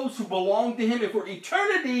collect those who belong to him. And for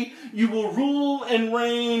eternity, you will rule and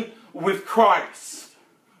reign with Christ.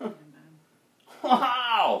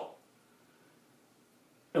 Wow!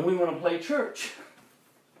 And we want to play church.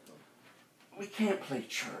 We can't play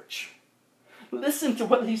church. Listen to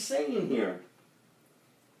what he's saying here.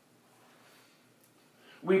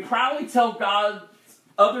 We proudly tell God's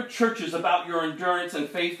other churches about your endurance and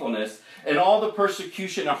faithfulness and all the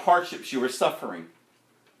persecution and hardships you are suffering.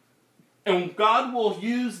 And God will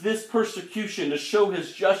use this persecution to show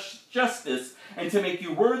his justice and to make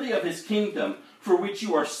you worthy of his kingdom, for which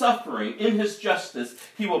you are suffering. In his justice,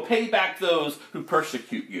 he will pay back those who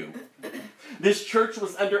persecute you. This church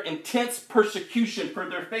was under intense persecution for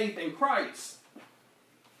their faith in Christ.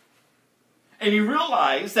 And you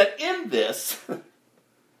realize that in this,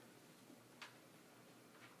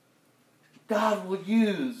 God will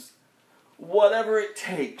use whatever it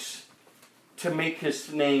takes to make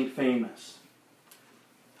his name famous.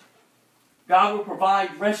 God will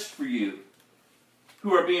provide rest for you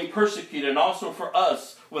who are being persecuted, and also for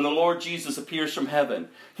us when the Lord Jesus appears from heaven.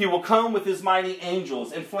 He will come with his mighty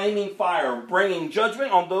angels in flaming fire, bringing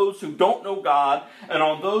judgment on those who don't know God and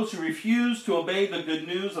on those who refuse to obey the good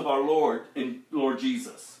news of our Lord and Lord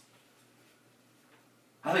Jesus.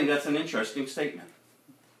 I think that's an interesting statement.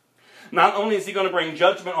 Not only is he going to bring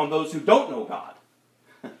judgment on those who don't know God,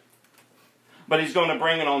 but he's going to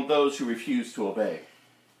bring it on those who refuse to obey.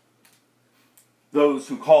 Those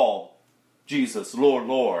who call Jesus, Lord,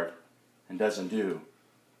 Lord, and doesn't do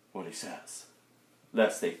what he says,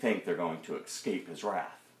 lest they think they're going to escape his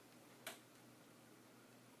wrath.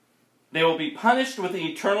 They will be punished with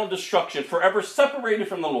eternal destruction, forever separated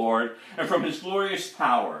from the Lord and from his glorious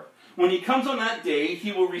power. When he comes on that day,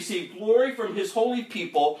 he will receive glory from his holy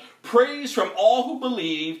people, praise from all who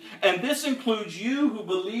believe, and this includes you who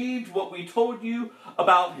believed what we told you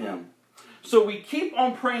about him. So we keep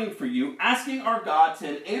on praying for you, asking our God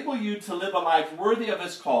to enable you to live a life worthy of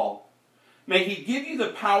his call. May he give you the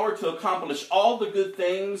power to accomplish all the good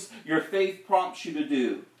things your faith prompts you to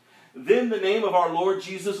do. Then the name of our Lord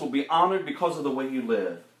Jesus will be honored because of the way you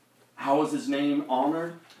live. How is his name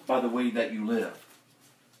honored? By the way that you live.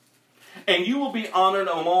 And you will be honored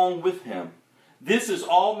along with him. This is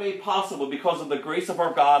all made possible because of the grace of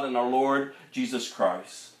our God and our Lord Jesus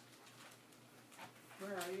Christ.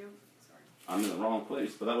 Where are you? I'm in the wrong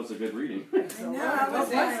place, but that was a good reading. I know.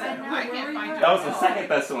 I can't find it. That was the Second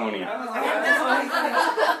Thessalonians. I'm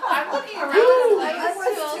looking around.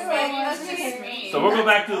 So we'll go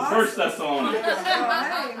back to the First Thessalonians.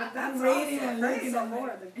 I'm reading and reading the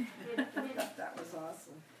Lord. That was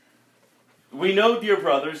awesome. We know, dear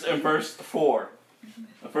brothers, in verse 4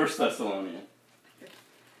 of 1 Thessalonians.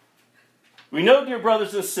 We know, dear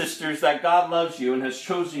brothers and sisters, that God loves you and has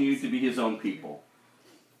chosen you to be his own people.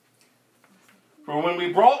 For when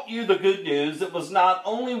we brought you the good news, it was not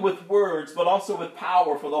only with words, but also with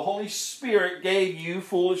power, for the Holy Spirit gave you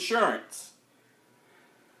full assurance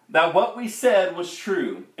that what we said was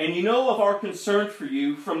true. And you know of our concern for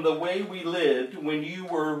you from the way we lived when we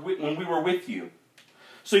were with you.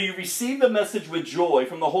 So you received the message with joy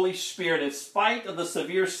from the Holy Spirit in spite of the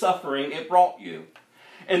severe suffering it brought you.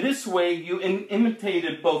 In this way you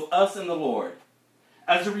imitated both us and the Lord.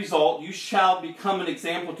 As a result, you shall become an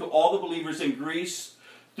example to all the believers in Greece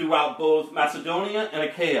throughout both Macedonia and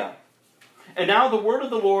Achaia. And now the word of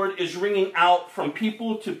the Lord is ringing out from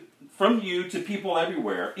you to people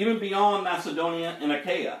everywhere, even beyond Macedonia and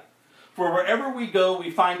Achaia. For wherever we go,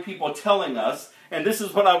 we find people telling us, and this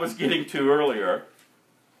is what I was getting to earlier,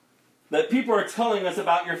 that people are telling us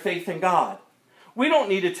about your faith in God. We don't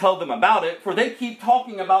need to tell them about it, for they keep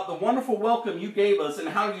talking about the wonderful welcome you gave us and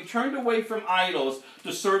how you turned away from idols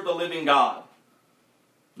to serve the living God,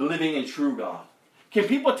 the living and true God. Can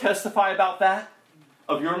people testify about that,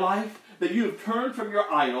 of your life? That you have turned from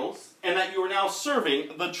your idols and that you are now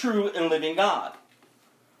serving the true and living God.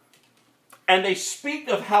 And they speak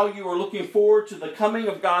of how you are looking forward to the coming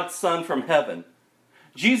of God's Son from heaven.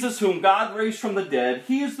 Jesus, whom God raised from the dead,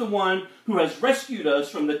 he is the one who has rescued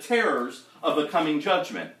us from the terrors of the coming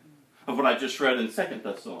judgment, of what I just read in 2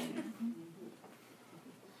 Thessalonians.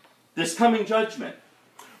 This coming judgment.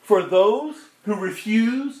 for those who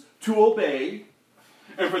refuse to obey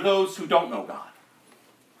and for those who don't know God.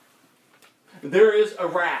 There is a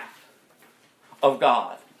wrath of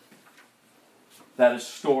God that is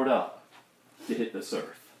stored up to hit this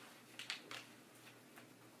earth.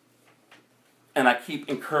 And I keep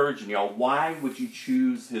encouraging y'all, why would you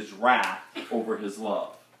choose his wrath over his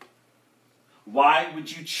love? Why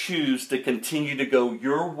would you choose to continue to go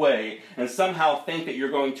your way and somehow think that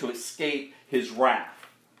you're going to escape his wrath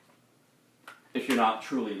if you're not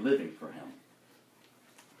truly living for him?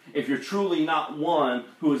 If you're truly not one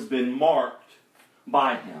who has been marked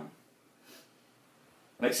by him?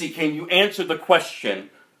 Like, see, can you answer the question,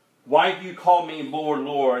 why do you call me Lord,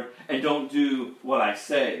 Lord, and don't do what I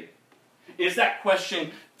say? Is that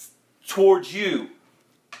question towards you?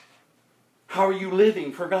 How are you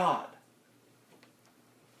living for God?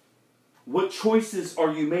 What choices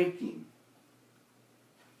are you making?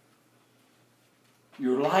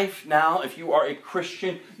 Your life now, if you are a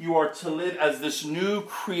Christian, you are to live as this new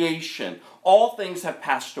creation. All things have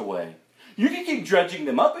passed away. You can keep dredging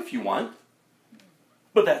them up if you want,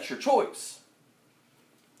 but that's your choice.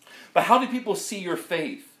 But how do people see your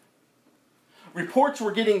faith? Reports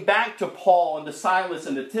were getting back to Paul and to Silas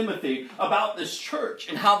and to Timothy about this church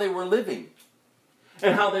and how they were living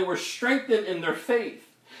and how they were strengthened in their faith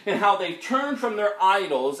and how they turned from their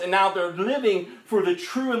idols and now they're living for the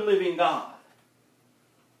true and living God.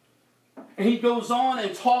 And he goes on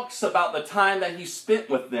and talks about the time that he spent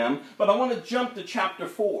with them, but I want to jump to chapter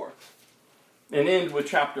 4 and end with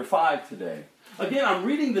chapter 5 today. Again, I'm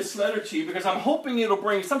reading this letter to you because I'm hoping it'll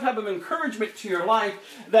bring some type of encouragement to your life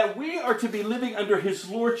that we are to be living under his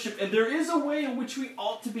lordship, and there is a way in which we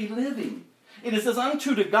ought to be living. It is as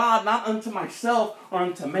unto to God, not unto myself or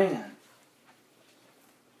unto man.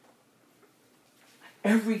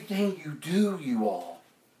 Everything you do, you all,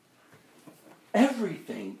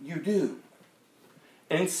 everything you do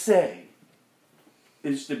and say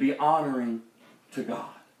is to be honoring to God.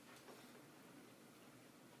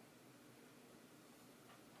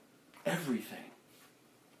 Everything.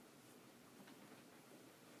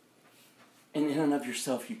 And in and of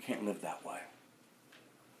yourself, you can't live that way.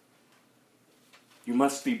 You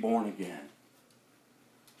must be born again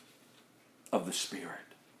of the Spirit.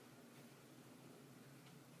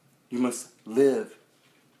 You must live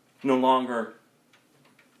no longer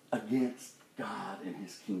against God and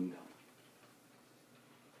his kingdom.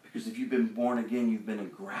 Because if you've been born again, you've been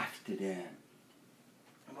engrafted in.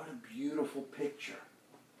 And what a beautiful picture.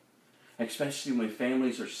 Especially when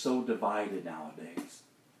families are so divided nowadays.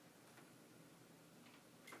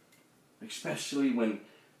 Especially when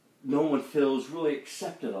no one feels really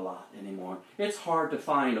accepted a lot anymore. It's hard to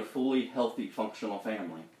find a fully healthy, functional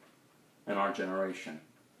family in our generation.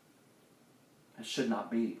 It should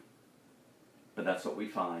not be. But that's what we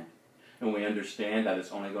find. And we understand that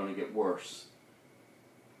it's only going to get worse.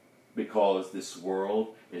 Because this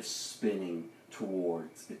world is spinning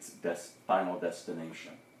towards its final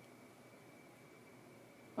destination.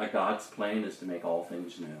 Like God's plan is to make all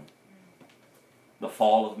things new. The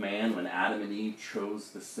fall of man, when Adam and Eve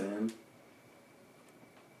chose the sin,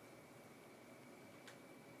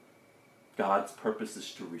 God's purpose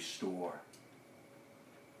is to restore,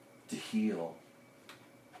 to heal.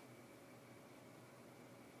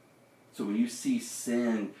 So when you see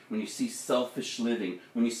sin, when you see selfish living,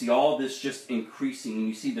 when you see all this just increasing, and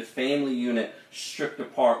you see the family unit stripped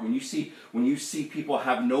apart, when you see people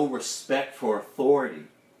have no respect for authority,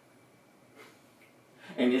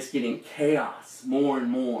 and it's getting chaos more and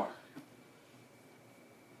more.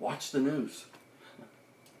 Watch the news.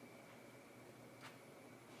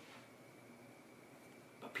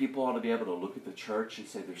 But people ought to be able to look at the church and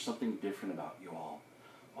say, there's something different about you all.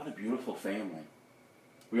 What a beautiful family.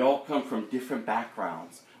 We all come from different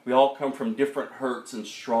backgrounds. We all come from different hurts and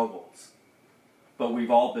struggles. But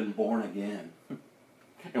we've all been born again.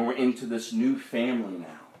 And we're into this new family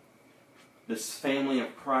now. This family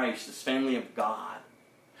of Christ, this family of God.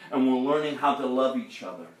 And we're learning how to love each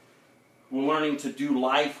other. We're learning to do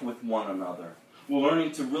life with one another. We're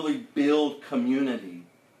learning to really build community.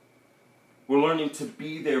 We're learning to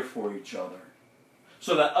be there for each other.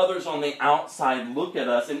 So that others on the outside look at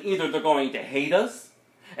us and either they're going to hate us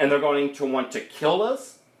and they're going to want to kill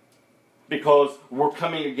us because we're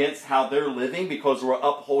coming against how they're living, because we're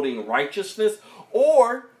upholding righteousness,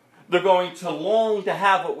 or they're going to long to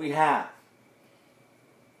have what we have.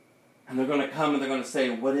 And they're going to come and they're going to say,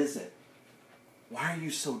 what is it? Why are you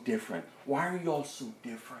so different? Why are you all so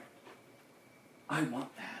different? I want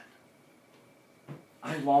that.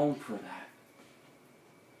 I long for that.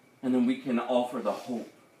 And then we can offer the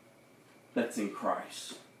hope that's in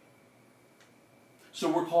Christ. So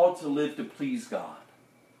we're called to live to please God.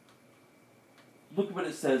 Look at what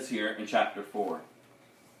it says here in chapter 4.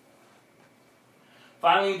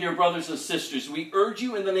 Finally, dear brothers and sisters, we urge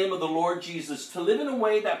you in the name of the Lord Jesus to live in a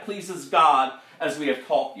way that pleases God as we have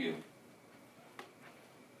taught you.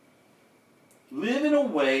 Live in a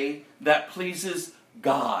way that pleases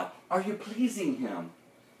God. Are you pleasing Him?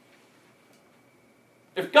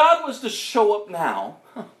 If God was to show up now,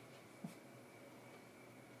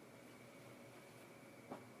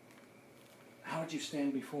 how would you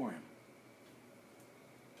stand before Him?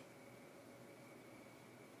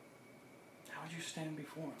 How would you stand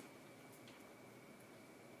before Him?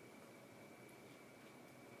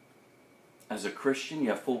 As a Christian, you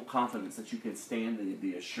have full confidence that you can stand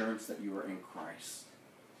the assurance that you are in Christ.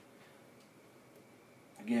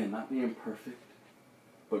 Again, not being perfect,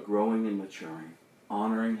 but growing and maturing,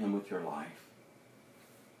 honoring Him with your life.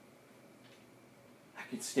 I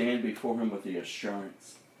could stand before Him with the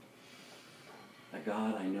assurance that,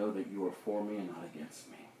 God, I know that you are for me and not against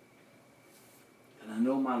me. And I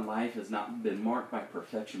know my life has not been marked by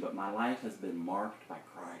perfection, but my life has been marked by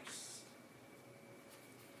Christ.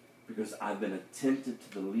 Because I've been attentive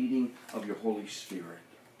to the leading of your Holy Spirit.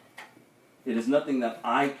 It is nothing that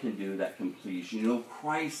I can do that can please you. You know,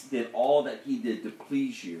 Christ did all that He did to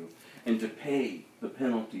please you and to pay the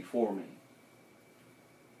penalty for me.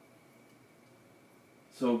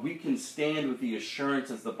 So we can stand with the assurance,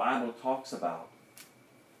 as the Bible talks about,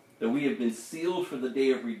 that we have been sealed for the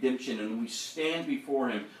day of redemption, and we stand before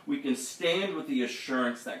Him. We can stand with the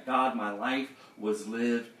assurance that, God, my life was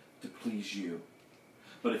lived to please you.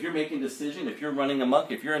 But if you're making a decision, if you're running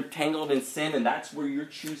amok, if you're entangled in sin and that's where you're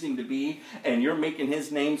choosing to be, and you're making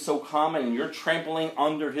His name so common and you're trampling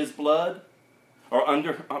under His blood, or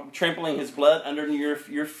trampling His blood under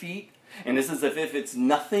your feet, and it's as if it's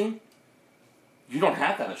nothing, you don't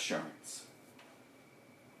have that assurance.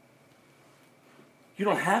 You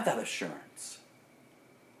don't have that assurance.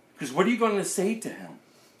 Because what are you going to say to Him?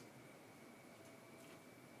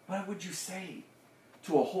 What would you say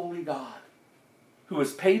to a holy God who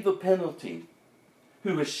has paid the penalty,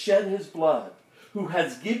 who has shed His blood, who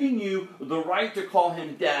has given you the right to call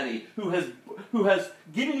Him Daddy, who has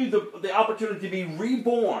given you the opportunity to be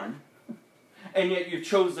reborn, and yet you've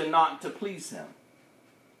chosen not to please Him?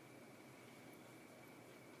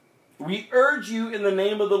 We urge you in the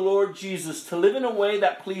name of the Lord Jesus to live in a way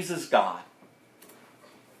that pleases God.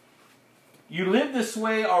 You live this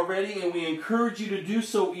way already, and we encourage you to do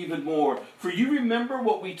so even more. For you remember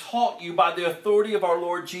what we taught you by the authority of our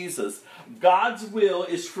Lord Jesus. God's will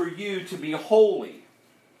is for you to be holy,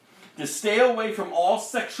 to stay away from all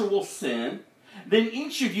sexual sin. Then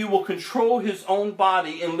each of you will control his own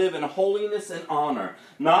body and live in holiness and honor,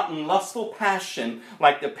 not in lustful passion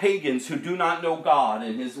like the pagans who do not know God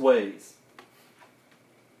and His ways.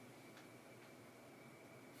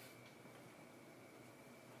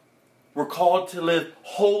 We're called to live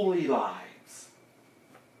holy lives.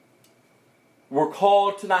 We're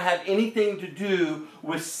called to not have anything to do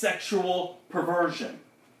with sexual perversion.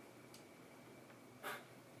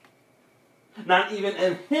 Not even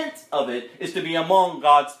a hint of it is to be among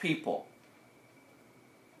God's people.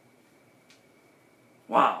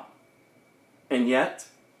 Wow. And yet,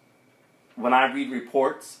 when I read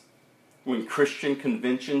reports, when Christian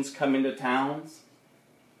conventions come into towns,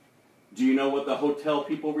 do you know what the hotel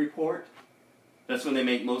people report? That's when they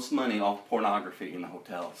make most money off pornography in the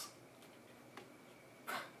hotels.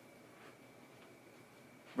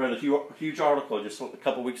 Read a huge article just a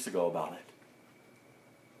couple weeks ago about it.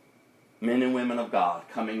 Men and women of God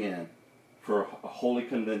coming in for a holy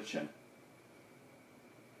convention.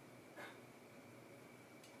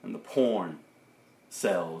 And the porn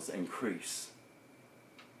sales increase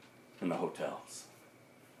in the hotels.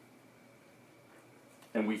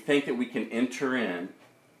 And we think that we can enter in,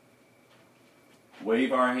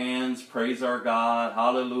 wave our hands, praise our God,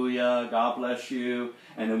 hallelujah, God bless you,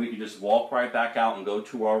 and then we can just walk right back out and go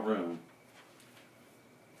to our room.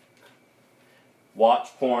 Watch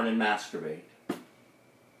porn and masturbate.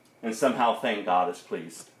 And somehow think God is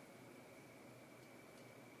pleased.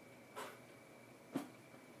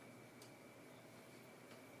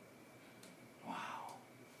 Wow.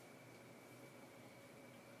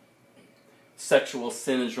 Sexual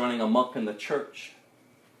sin is running amok in the church.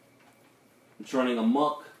 It's running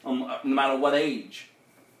amok no matter what age.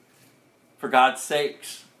 For God's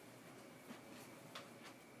sakes.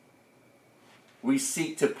 We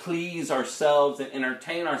seek to please ourselves and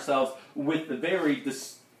entertain ourselves with the very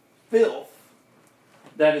filth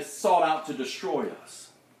that is sought out to destroy us.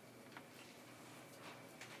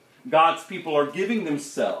 God's people are giving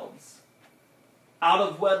themselves out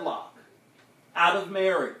of wedlock out of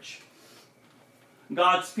marriage.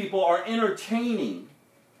 God's people are entertaining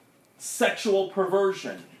sexual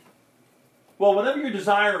perversion. Well, whatever your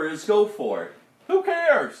desire is, go for it. Who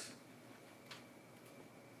cares?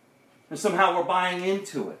 And somehow we're buying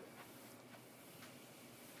into it.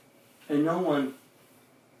 And no one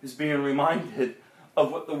is being reminded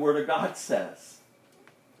of what the Word of God says.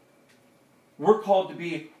 We're called to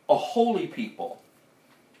be a holy people.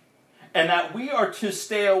 And that we are to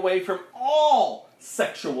stay away from all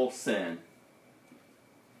sexual sin.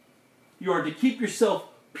 You are to keep yourself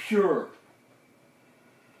pure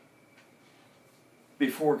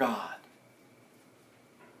before God.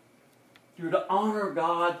 You're to honor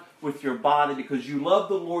God with your body because you love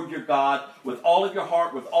the Lord your God with all of your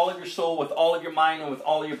heart, with all of your soul, with all of your mind, and with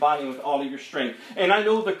all of your body, and with all of your strength. And I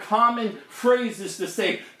know the common phrase is to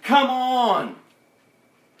say, come on.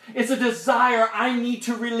 It's a desire I need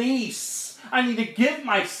to release. I need to give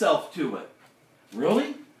myself to it.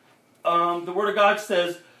 Really? The Word of God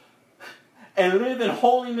says, and live in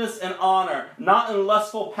holiness and honor, not in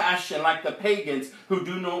lustful passion like the pagans who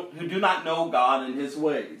do not know God and His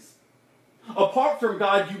ways. Apart from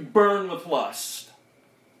God, you burn with lust.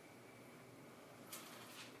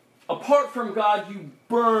 Apart from God, you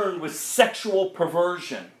burn with sexual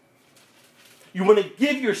perversion. You want to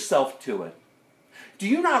give yourself to it. Do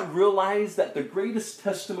you not realize that the greatest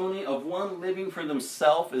testimony of one living for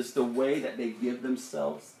themselves is the way that they give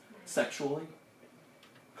themselves sexually?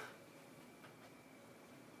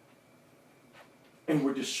 And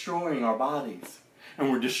we're destroying our bodies. And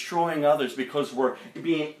we're destroying others because we're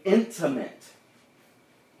being intimate.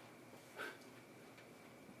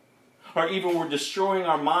 Or even we're destroying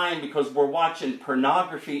our mind because we're watching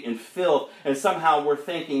pornography and filth, and somehow we're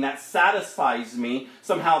thinking that satisfies me.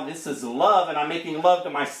 Somehow this is love, and I'm making love to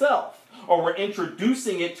myself. Or we're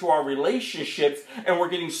introducing it to our relationships, and we're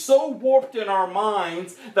getting so warped in our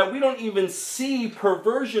minds that we don't even see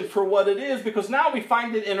perversion for what it is, because now we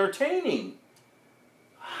find it entertaining.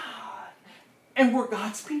 And we're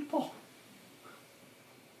God's people.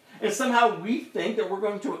 And somehow we think that we're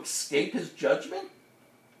going to escape His judgment.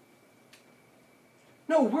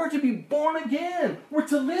 No, we're to be born again. We're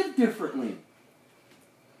to live differently.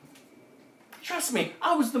 Trust me,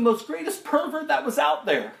 I was the most greatest pervert that was out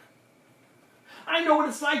there. I know what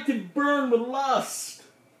it's like to burn with lust.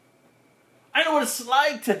 I know what it's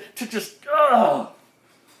like to just, ugh.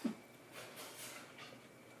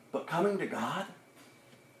 But coming to God,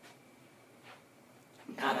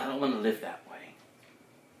 God, I don't want to live that way.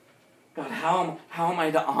 God, how am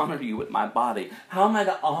I to honor you with my body? How am I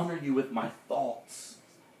to honor you with my thoughts?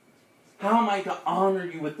 How am I to honor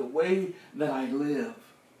you with the way that I live?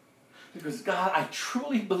 Because God, I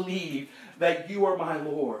truly believe that you are my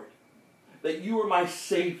Lord, that you are my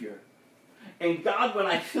Savior. And God, when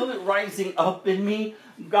I feel it rising up in me,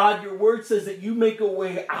 God, your word says that you make a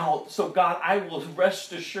way out. So God, I will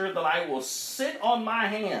rest assured that I will sit on my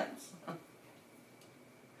hands.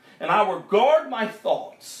 And I will guard my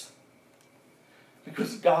thoughts.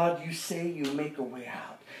 Because God, you say you make a way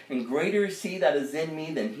out. And greater is He that is in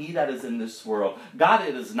me than he that is in this world. God,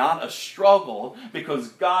 it is not a struggle because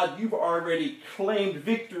God, you've already claimed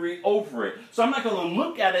victory over it. So I'm not going to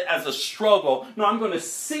look at it as a struggle. No, I'm going to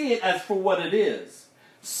see it as for what it is.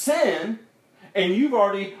 Sin, and you've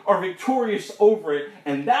already are victorious over it.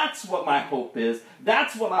 And that's what my hope is.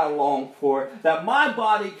 That's what I long for. That my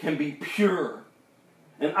body can be pure.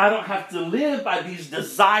 And I don't have to live by these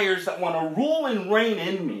desires that want to rule and reign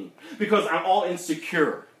in me because I'm all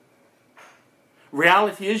insecure.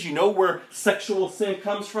 Reality is, you know where sexual sin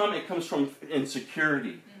comes from? It comes from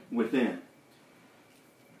insecurity within.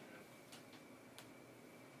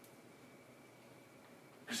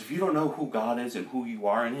 Because if you don't know who God is and who you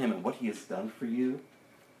are in Him and what He has done for you,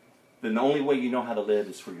 then the only way you know how to live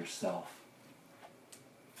is for yourself.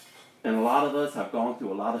 And a lot of us have gone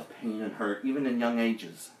through a lot of pain and hurt, even in young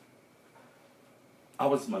ages. I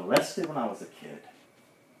was molested when I was a kid.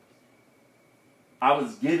 I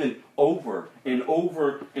was given over and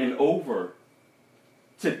over and over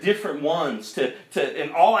to different ones.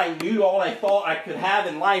 And all I knew, all I thought I could have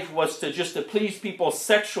in life was to please people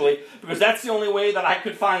sexually, because that's the only way that I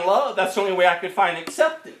could find love. That's the only way I could find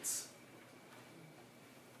acceptance.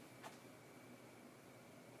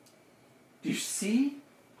 Do you see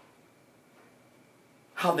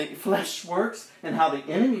how the flesh works and how the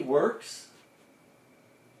enemy works?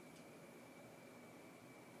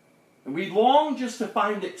 And we long just to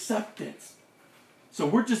find acceptance. So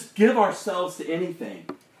we're just give ourselves to anything.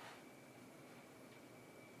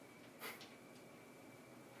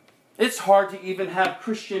 It's hard to even have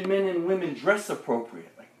Christian men and women dress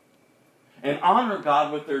appropriately. and honor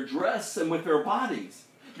God with their dress and with their bodies.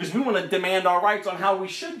 Because we want to demand our rights on how we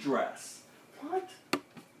should dress. What?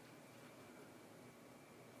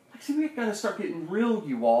 See, we've got to start getting real,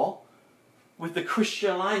 you all, with the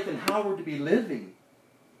Christian life and how we're to be living.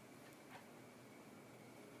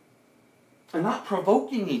 And not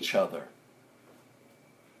provoking each other.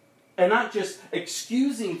 And not just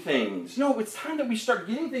excusing things. No, it's time that we start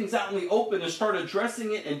getting things out in the open and start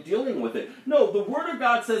addressing it and dealing with it. No, the Word of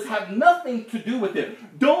God says have nothing to do with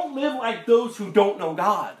it. Don't live like those who don't know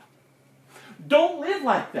God. Don't live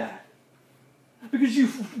like that. Because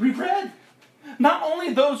we've read, not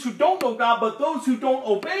only those who don't know God, but those who don't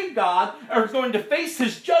obey God are going to face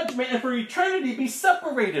His judgment and for eternity be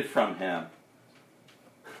separated from Him.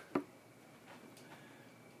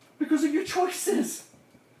 Because of your choices.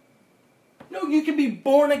 No, you can be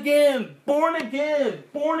born again, born again,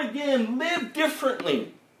 born again. Live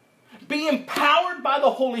differently. Be empowered by the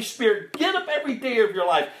Holy Spirit. Get up every day of your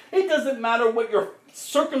life. It doesn't matter what your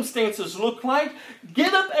circumstances look like.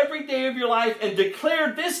 Get up every day of your life and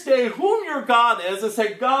declare this day whom your God is and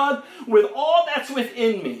say, God, with all that's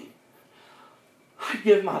within me, I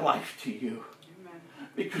give my life to you. Amen.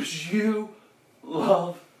 Because you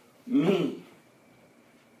love me.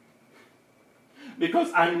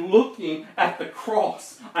 Because I'm looking at the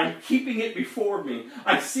cross. I'm keeping it before me.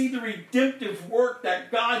 I see the redemptive work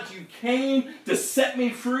that God, you came to set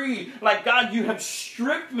me free. Like God, you have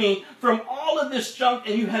stripped me from all of this junk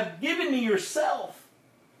and you have given me yourself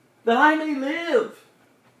that I may live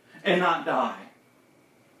and not die.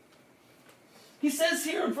 He says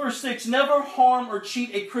here in verse 6, never harm or cheat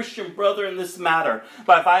a Christian brother in this matter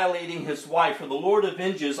by violating his wife, for the Lord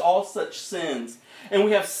avenges all such sins. And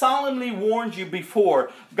we have solemnly warned you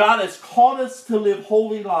before, God has called us to live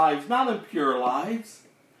holy lives, not impure lives.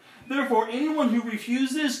 Therefore, anyone who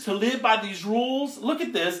refuses to live by these rules, look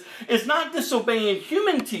at this, is not disobeying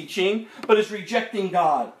human teaching, but is rejecting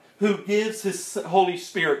God, who gives His Holy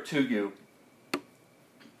Spirit to you.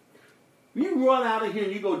 When you run out of here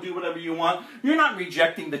and you go do whatever you want, you're not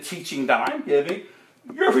rejecting the teaching that I'm giving.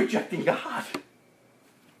 You're rejecting God.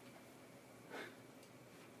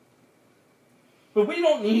 But we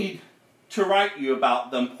don't need to write you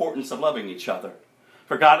about the importance of loving each other.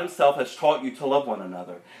 For God Himself has taught you to love one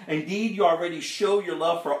another. Indeed, you already show your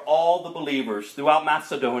love for all the believers throughout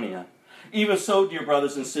Macedonia. Even so, dear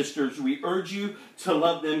brothers and sisters, we urge you to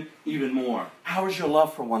love them even more. How is your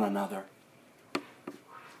love for one another?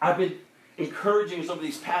 I've been encouraging us over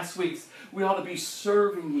these past weeks, we ought to be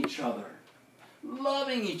serving each other,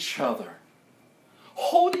 loving each other,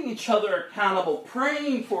 holding each other accountable,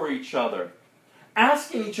 praying for each other,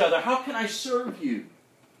 asking each other, how can I serve you?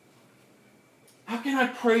 How can I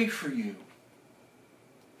pray for you?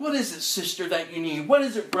 What is it, sister, that you need? What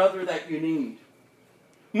is it, brother, that you need?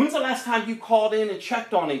 When's the last time you called in and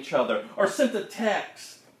checked on each other or sent a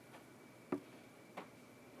text?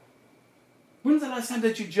 When's the last time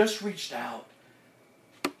that you just reached out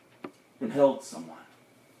and held someone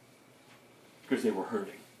because they were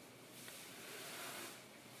hurting?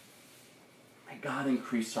 May God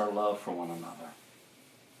increase our love for one another.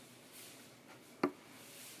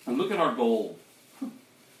 And look at our goal.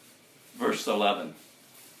 Verse 11.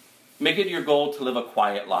 Make it your goal to live a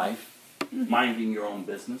quiet life, minding your own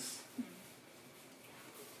business,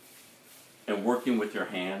 and working with your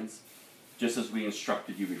hands, just as we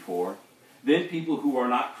instructed you before. Then people who are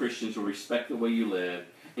not Christians will respect the way you live,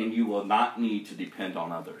 and you will not need to depend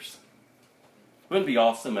on others. Wouldn't it be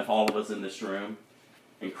awesome if all of us in this room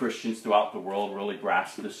and Christians throughout the world really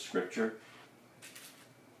grasped this scripture?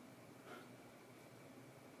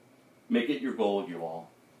 Make it your goal, you all,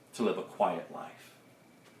 to live a quiet life.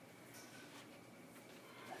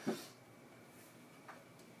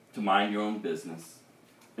 To mind your own business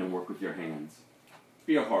and work with your hands.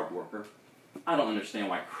 Be a hard worker. I don't understand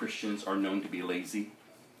why Christians are known to be lazy.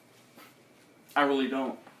 I really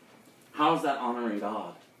don't. How is that honoring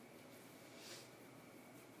God?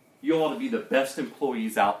 You ought to be the best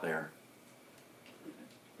employees out there.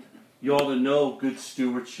 You ought to know good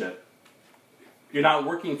stewardship. You're not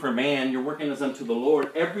working for man, you're working as unto the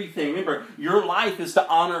Lord. Everything, remember, your life is to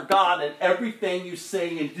honor God in everything you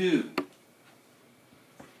say and do.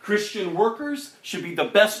 Christian workers should be the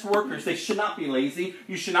best workers. They should not be lazy.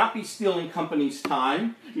 You should not be stealing companies'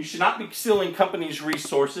 time. You should not be stealing companies'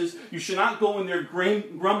 resources. You should not go in there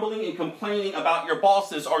grumbling and complaining about your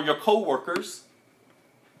bosses or your co-workers.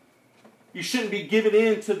 You shouldn't be giving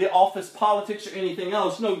in to the office politics or anything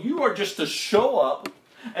else. No, you are just to show up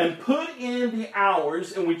and put in the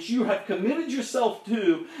hours in which you have committed yourself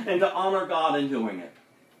to and to honor God in doing it.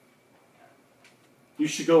 You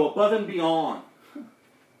should go above and beyond.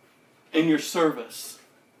 in your service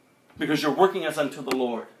because you're working as unto the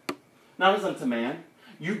Lord, not as unto man.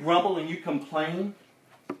 You grumble and you complain.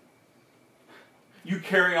 You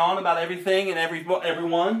carry on about everything and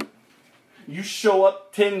everyone. You show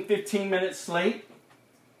up 10, 15 minutes late.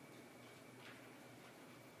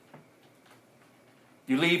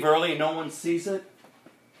 You leave early and no one sees it.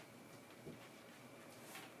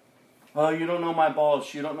 Oh, you don't know my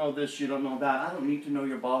boss. You don't know this. You don't know that. I don't need to know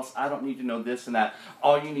your boss. I don't need to know this and that.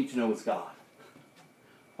 All you need to know is God.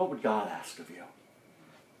 What would God ask of you?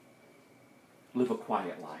 Live a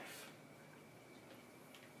quiet life.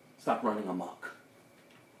 Stop running amok.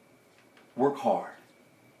 Work hard.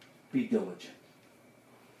 Be diligent.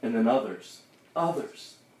 And then others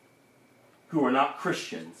who are not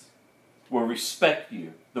Christians will respect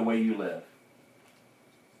you the way you live.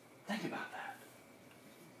 Think about that.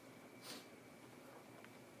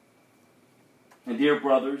 And dear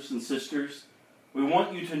brothers and sisters, we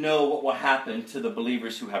want you to know what will happen to the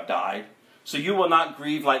believers who have died, so you will not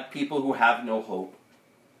grieve like people who have no hope.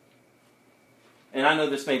 And I know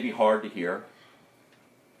this may be hard to hear,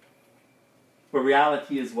 but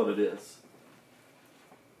reality is what it is.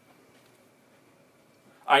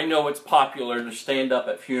 I know it's popular to stand up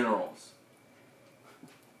at funerals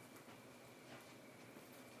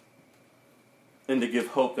and to give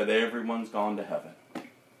hope that everyone's gone to heaven.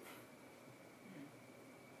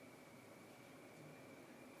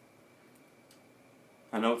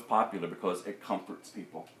 I know it's popular because it comforts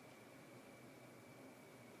people.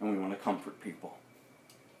 And we want to comfort people.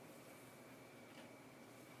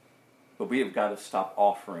 But we have got to stop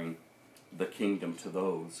offering the kingdom to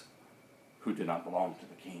those who do not belong to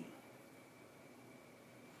the king.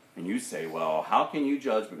 And you say, well, how can you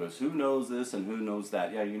judge? Because who knows this and who knows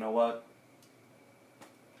that? Yeah, you know what?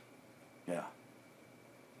 Yeah.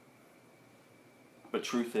 But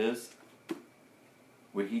truth is,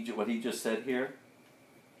 what he just said here,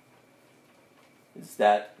 is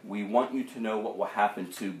that we want you to know what will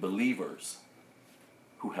happen to believers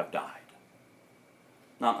who have died.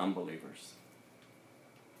 Not unbelievers.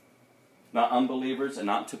 Not unbelievers, and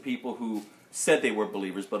not to people who said they were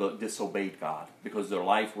believers but disobeyed God because their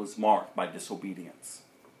life was marked by disobedience.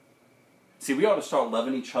 See, we ought to start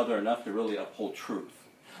loving each other enough to really uphold truth.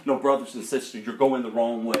 No, brothers and sisters, you're going the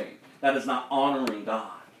wrong way. That is not honoring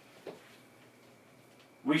God.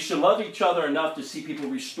 We should love each other enough to see people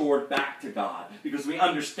restored back to God because we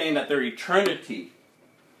understand that their eternity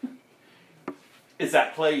is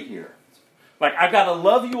at play here. Like, I've got to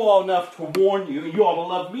love you all enough to warn you, and you ought to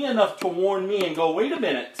love me enough to warn me and go, wait a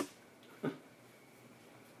minute.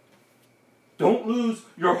 Don't lose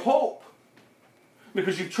your hope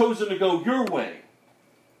because you've chosen to go your way.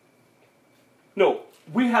 No,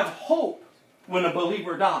 we have hope when a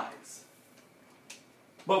believer dies.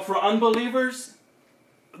 But for unbelievers,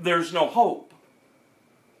 there's no hope.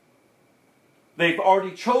 They've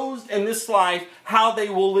already chosen in this life how they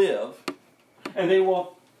will live, and they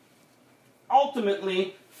will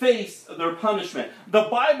ultimately face their punishment. The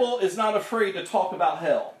Bible is not afraid to talk about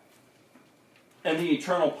hell and the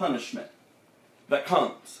eternal punishment that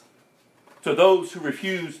comes to those who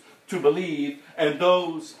refuse to believe and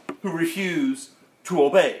those who refuse to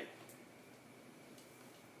obey.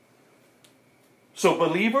 So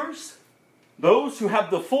believers, those who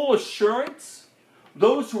have the full assurance,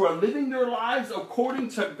 those who are living their lives according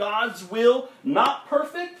to God's will, not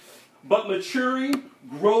perfect, but maturing,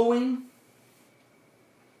 growing,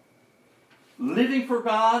 living for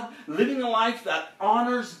God, living a life that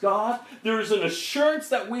honors God. There is an assurance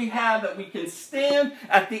that we have that we can stand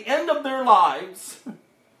at the end of their lives.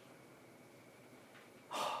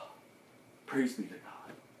 Praise be to God.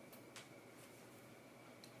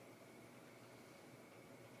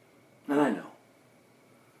 And I know.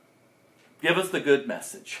 Give us the good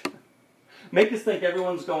message. Make us think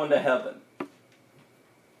everyone's going to heaven.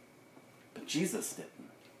 But Jesus didn't.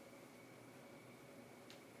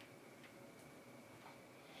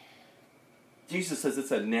 Jesus says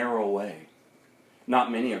it's a narrow way.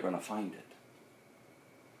 Not many are going to find it.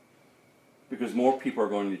 Because more people are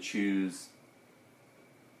going to choose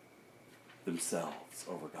themselves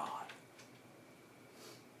over God.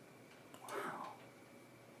 Wow.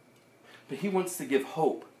 But he wants to give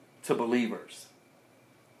hope to believers.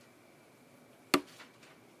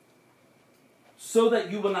 So that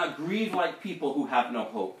you will not grieve like people who have no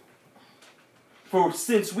hope. For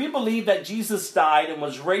since we believe that Jesus died and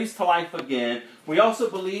was raised to life again, we also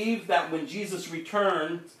believe that when Jesus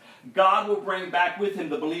returns, God will bring back with him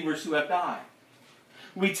the believers who have died.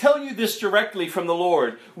 We tell you this directly from the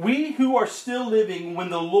Lord. We who are still living when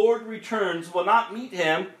the Lord returns will not meet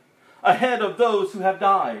him ahead of those who have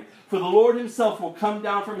died. For the Lord himself will come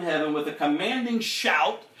down from heaven with a commanding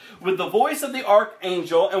shout, with the voice of the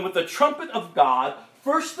archangel, and with the trumpet of God.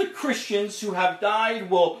 First the Christians who have died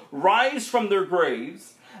will rise from their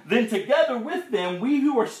graves. Then together with them, we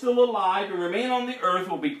who are still alive and remain on the earth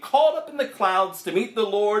will be caught up in the clouds to meet the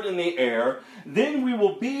Lord in the air. Then we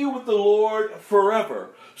will be with the Lord forever.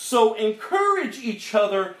 So encourage each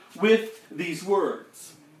other with these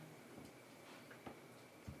words.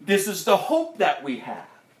 This is the hope that we have.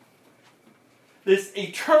 This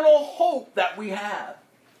eternal hope that we have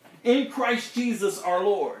in Christ Jesus our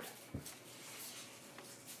Lord.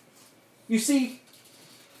 You see,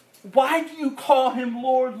 why do you call him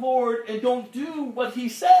Lord, Lord, and don't do what he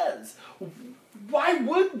says? Why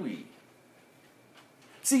would we?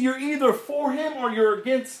 See, you're either for him or you're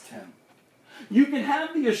against him. You can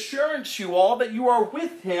have the assurance, you all, that you are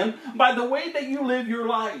with him by the way that you live your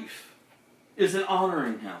life. Is it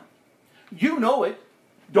honoring him? You know it.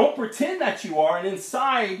 Don't pretend that you are, and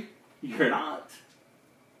inside, you're not.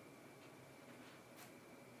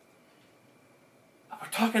 We're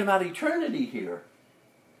talking about eternity here.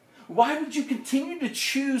 Why would you continue to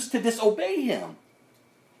choose to disobey him?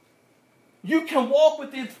 You can walk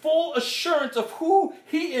with the full assurance of who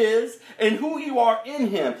he is and who you are in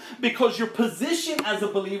him, because your position as a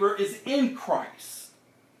believer is in Christ.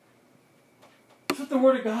 That's what the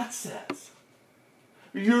Word of God says.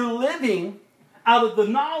 You're living out of the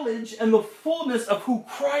knowledge and the fullness of who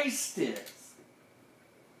Christ is.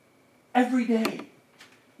 Every day.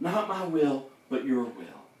 Not my will, but your will.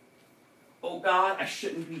 Oh God, I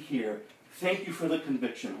shouldn't be here. Thank you for the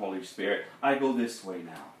conviction, Holy Spirit. I go this way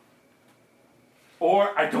now.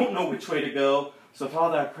 Or I don't know which way to go. So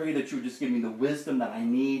Father, I pray that you would just give me the wisdom that I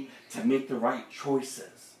need to make the right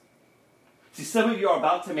choices. See, some of you are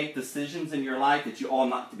about to make decisions in your life that you ought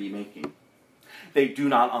not to be making. They do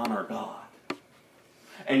not honor God.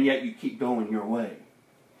 And yet you keep going your way.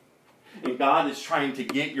 And God is trying to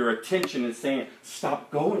get your attention and saying,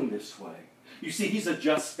 stop going this way. You see, he's a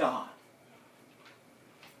just God.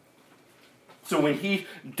 So when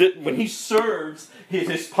he serves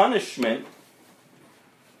his punishment,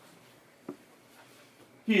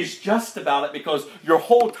 he is just about it, because your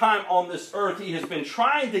whole time on this earth, he has been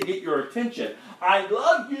trying to get your attention. I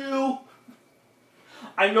love you.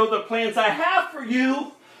 I know the plans I have for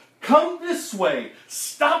you. Come this way.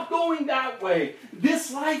 Stop going that way.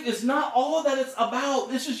 This life is not all that it's about.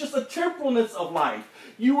 This is just a temporalness of life.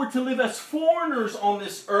 You were to live as foreigners on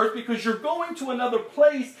this earth because you're going to another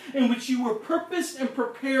place in which you were purposed and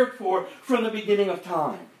prepared for from the beginning of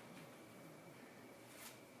time.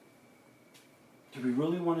 Do we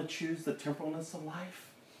really want to choose the temporalness of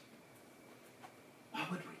life? Why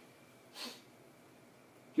would we?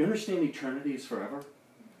 Do you understand eternity is forever?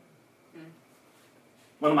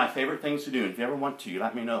 One of my favorite things to do, and if you ever want to, you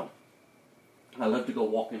let me know. I love to go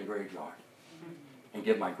walk in the graveyard and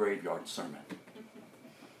give my graveyard sermon.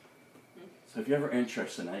 So if you're ever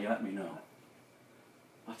interested in that, you let me know.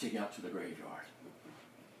 I'll take you out to the graveyard.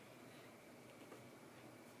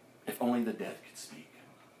 If only the dead could speak.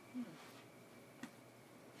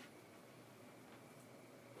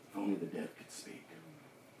 If only the dead could speak.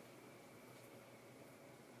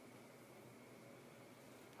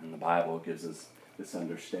 And the Bible gives us this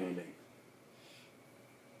understanding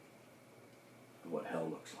of what hell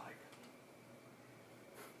looks like.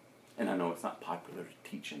 And I know it's not popular to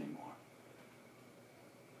teach anymore.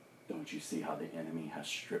 Don't you see how the enemy has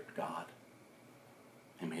stripped God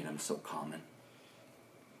and made him so common?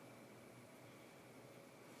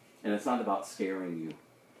 And it's not about scaring you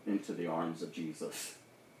into the arms of Jesus.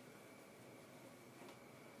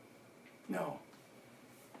 No.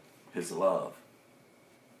 His love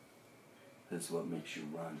is what makes you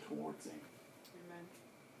run towards him. Amen.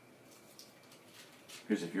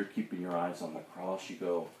 Because if you're keeping your eyes on the cross, you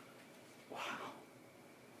go, wow,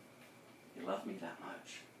 you love me that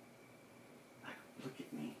much. Like, look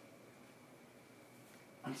at me.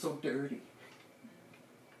 I'm so dirty.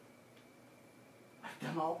 I've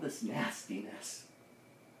done all this nastiness.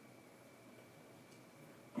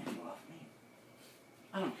 And you love me.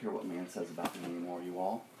 I don't care what man says about me anymore, you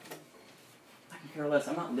all. I can care less.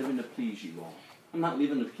 I'm not living to please you all. I'm not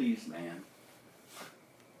living to please man.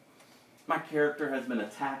 My character has been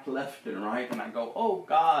attacked left and right, and I go, oh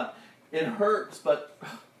God, it hurts, but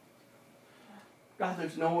God,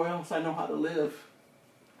 there's nowhere else I know how to live.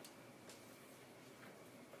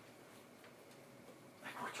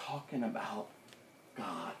 Like, we're talking about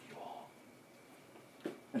God, you all.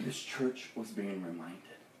 And this church was being reminded.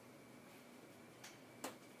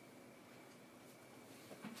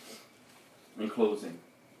 In closing,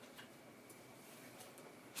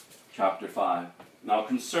 chapter 5. Now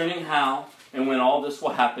concerning how and when all this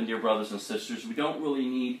will happen, dear brothers and sisters, we don't really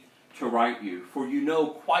need to write you, for you know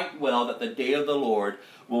quite well that the day of the Lord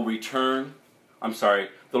will return. The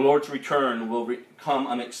Lord's return will come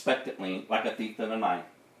unexpectedly, like a thief in the night.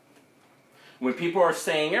 When people are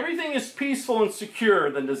saying everything is peaceful and secure,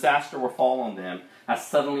 then disaster will fall on them as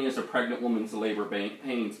suddenly as a pregnant woman's labor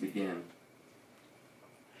pains begin.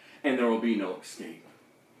 And there will be no escape.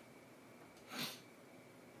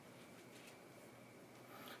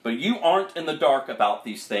 But you aren't in the dark about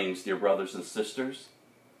these things, dear brothers and sisters.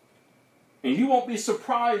 And you won't be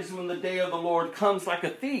surprised when the day of the Lord comes like a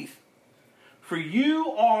thief. For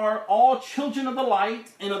you are all children of the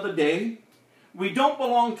light and of the day. We don't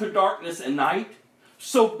belong to darkness and night.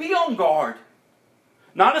 So be on guard.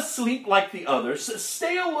 Not asleep like the others.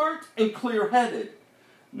 Stay alert and clear-headed.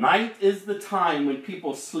 Night is the time when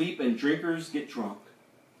people sleep and drinkers get drunk.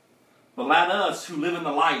 But let us who live in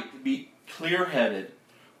the light be clear-headed,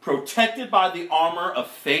 protected by the armor of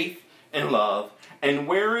faith and love, and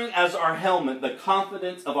wearing as our helmet the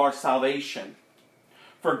confidence of our salvation.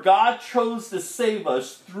 For God chose to save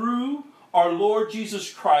us through our Lord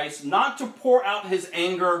Jesus Christ, not to pour out his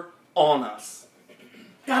anger on us.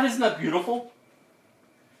 God, isn't that beautiful?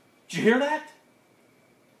 Did you hear that?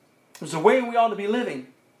 There's a way we ought to be living.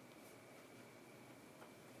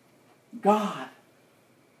 God,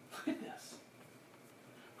 look at this.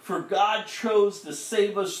 For God chose to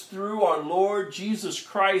save us through our Lord Jesus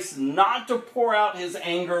Christ, not to pour out his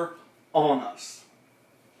anger on us.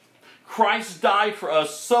 Christ died for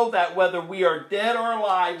us so that whether we are dead or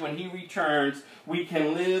alive when he returns, we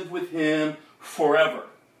can live with him forever.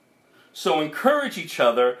 So encourage each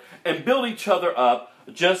other and build each other up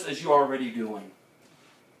just as you're already doing.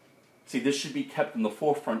 See, this should be kept in the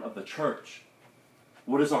forefront of the church.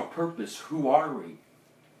 What is our purpose? Who are we?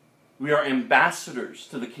 We are ambassadors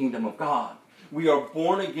to the kingdom of God. We are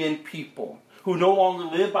born-again people who no longer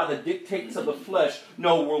live by the dictates of the flesh.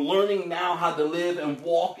 No, we're learning now how to live and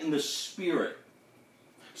walk in the Spirit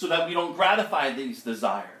so that we don't gratify these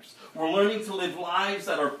desires. We're learning to live lives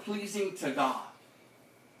that are pleasing to God.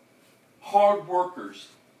 Hard workers.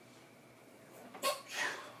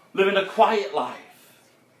 Living a quiet life.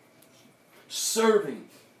 Serving.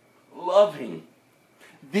 Loving.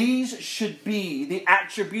 These should be the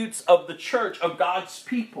attributes of the church, of God's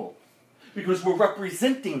people, because we're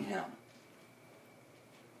representing him.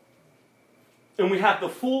 And we have the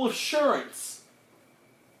full assurance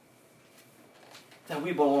that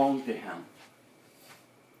we belong to him.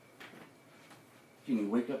 Can you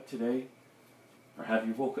wake up today, or have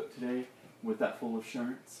you woke up today with that full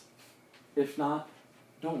assurance? If not,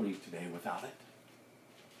 don't leave today without it.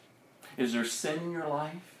 Is there sin in your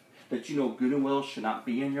life that you know good and well should not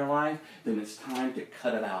be in your life? Then it's time to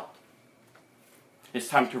cut it out. It's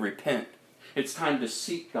time to repent. It's time to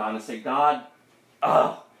seek God and say, God,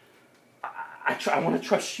 I want to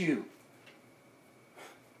trust you.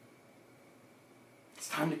 It's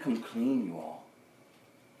time to come clean, you all.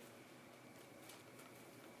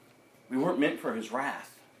 We weren't meant for his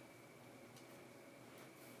wrath.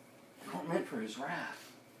 We weren't meant for his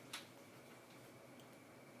wrath.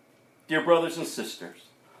 Dear brothers and sisters,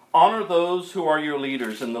 honor those who are your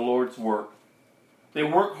leaders in the Lord's work. They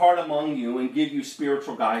work hard among you and give you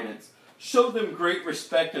spiritual guidance. Show them great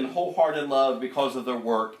respect and wholehearted love because of their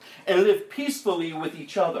work, and live peacefully with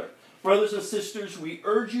each other. Brothers and sisters, we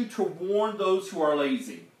urge you to warn those who are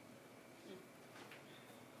lazy.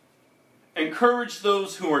 Encourage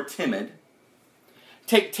those who are timid.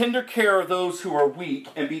 Take tender care of those who are weak,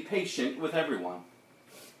 and be patient with everyone.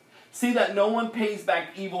 See that no one pays back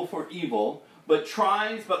evil for evil, but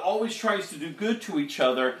always tries to do good to each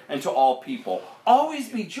other and to all people. Always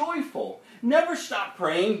be joyful. Never stop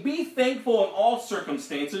praying. Be thankful in all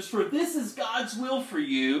circumstances, for this is God's will for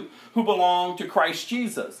you who belong to Christ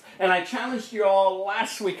Jesus. And I challenged you all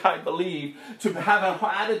last week, I believe, to have an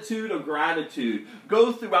attitude of gratitude.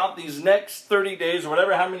 Go throughout these next 30 days, or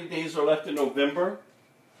how many days are left in November,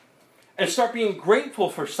 and start being grateful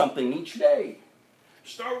for something each day.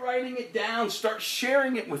 Start writing it down. Start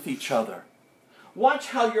sharing it with each other. Watch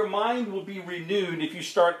how your mind will be renewed if you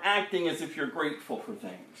start acting as if you're grateful for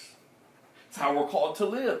things. It's how we're called to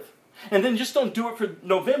live. And then just don't do it for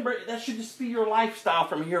November. That should just be your lifestyle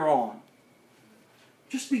from here on.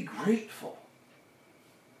 Just be grateful.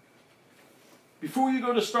 Before you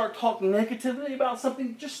go to start talking negatively about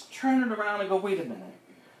something, just turn it around and go, wait a minute.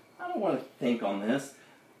 I don't want to think on this.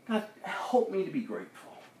 God, help me to be grateful.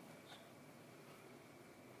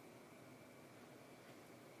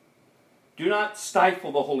 Do not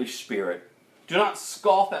stifle the Holy Spirit. Do not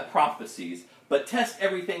scoff at prophecies, But test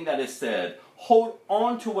everything that is said. Hold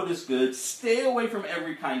on to what is good. Stay away from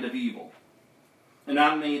every kind of evil. And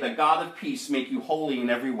now may the God of peace make you holy in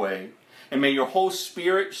every way. And may your whole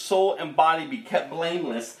spirit, soul, and body be kept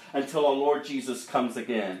blameless until our Lord Jesus comes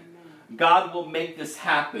again. God will make this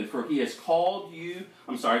happen, for he who calls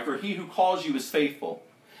you is faithful.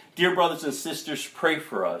 Dear brothers and sisters, pray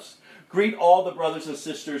for us. Greet all the brothers and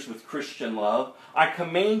sisters with Christian love. I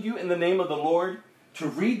command you in the name of the Lord to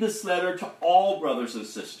read this letter to all brothers and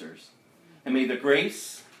sisters. And may the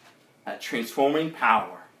grace, that transforming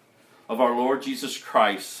power of our Lord Jesus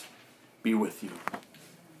Christ be with you.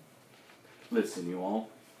 Listen, you all,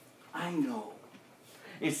 I know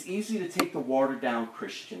it's easy to take the watered-down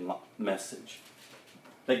Christian message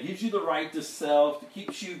that gives you the right to self, that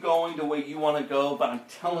keeps you going the way you want to go, but I'm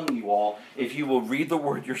telling you all, if you will read the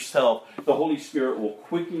Word yourself, the Holy Spirit will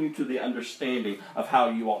quicken you to the understanding of how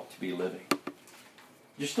you ought to be living.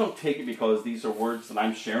 Just don't take it because these are words that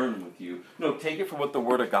I'm sharing with you. No, take it for what the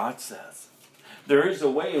Word of God says. There is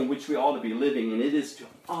a way in which we ought to be living, and it is to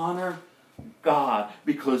honor God,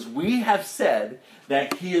 because we have said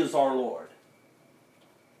that he is our Lord.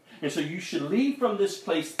 And so you should leave from this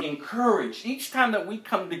place encouraged each time that we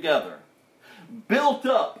come together, built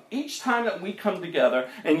up each time that we come together,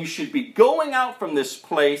 and you should be going out from this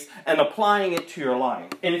place and applying it to your life.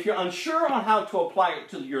 And if you're unsure on how to apply it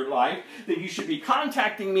to your life, then you should be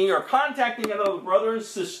contacting me or contacting another brother and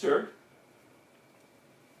sister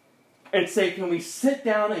and say, can we sit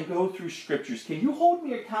down and go through scriptures? Can you hold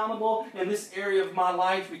me accountable in this area of my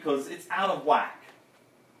life because it's out of whack?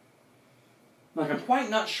 Like I'm quite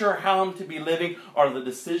not sure how I'm to be living or the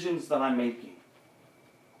decisions that I'm making.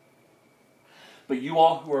 But you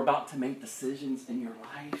all who are about to make decisions in your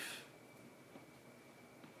life,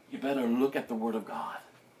 you better look at the Word of God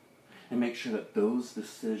and make sure that those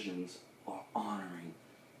decisions are honoring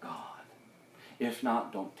God. If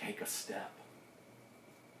not, don't take a step.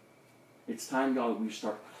 It's time, y'all, that we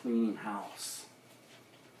start cleaning house.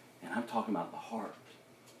 And I'm talking about the heart.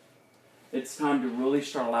 It's time to really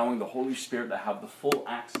start allowing the Holy Spirit to have the full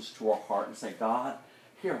access to our heart and say, God,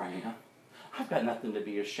 here I am. I've got nothing to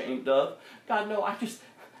be ashamed of. God, no,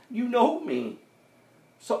 you know me.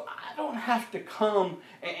 So I don't have to come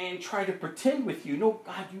and try to pretend with you. No,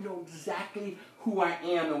 God, you know exactly who I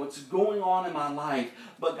am and what's going on in my life.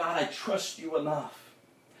 But God, I trust you enough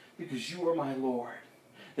because you are my Lord,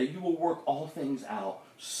 that you will work all things out.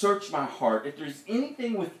 Search my heart. If there's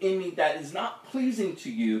anything within me that is not pleasing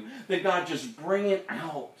to you, then God, just bring it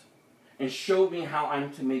out and show me how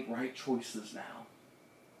I'm to make right choices now.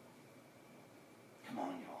 Come on,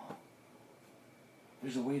 y'all.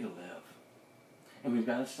 There's a way to live. And we've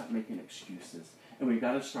got to stop making excuses. And we've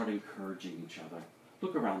got to start encouraging each other.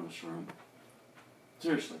 Look around this room.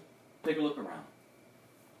 Seriously, take a look around.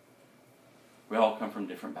 We all come from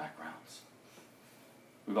different backgrounds.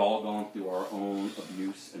 We've all gone through our own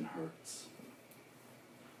abuse and hurts.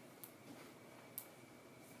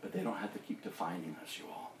 But they don't have to keep defining us, you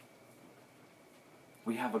all.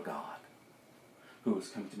 We have a God who has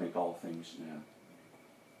come to make all things new.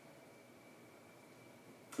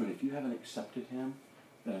 And if you haven't accepted him,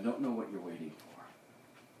 then I don't know what you're waiting for.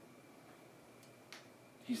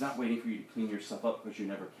 He's not waiting for you to clean yourself up because you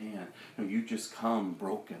never can. No, you just come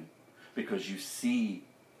broken because you see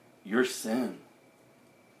your sin.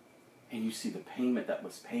 And you see the payment that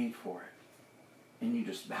was paid for it. And you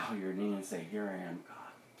just bow your knee and say, here I am,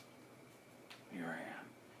 God. Here I am.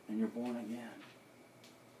 And you're born again.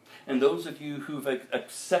 And those of you who've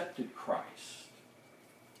accepted Christ,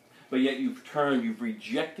 but yet you've turned, you've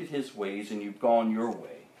rejected his ways, and you've gone your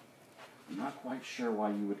way, I'm not quite sure why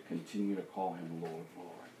you would continue to call him Lord,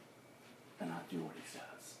 Lord, and not do what he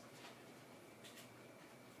says.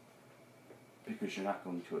 Because you're not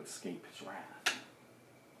going to escape his wrath.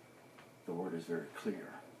 The word is very clear.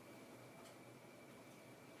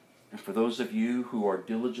 And for those of you who are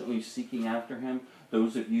diligently seeking after him,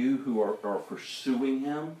 those of you who are pursuing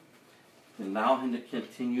him, allow him to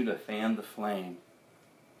continue to fan the flame.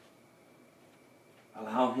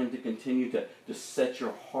 Allow him to continue to set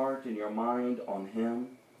your heart and your mind on him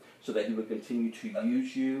so that he will continue to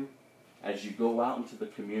use you as you go out into the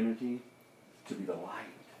community to be the light.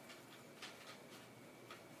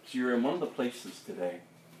 So you're in one of the places today.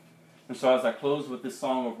 And so as I close with this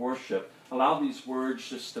song of worship, allow these words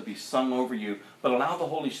just to be sung over you, but allow the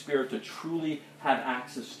Holy Spirit to truly have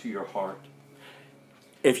access to your heart.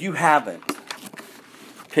 If you haven't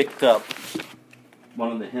picked up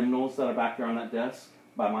one of the hymnals that are back there on that desk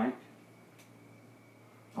by Mike,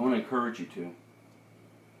 I want to encourage you to.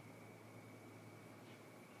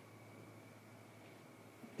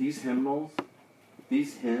 These hymnals,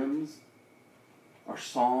 these hymns, are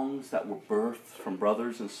songs that were birthed from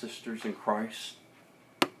brothers and sisters in Christ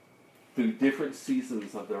through different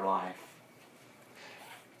seasons of their life.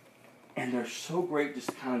 And they're so great just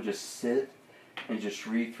to kind of just sit and just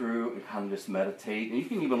read through and kind of just meditate. And you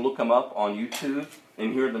can even look them up on YouTube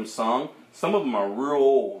and hear them sung. Some of them are real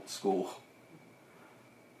old school.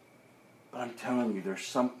 But I'm telling you, there's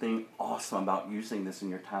something awesome about using this in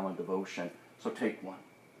your time of devotion. So take one.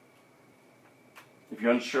 If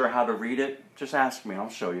you're unsure how to read it, just ask me. I'll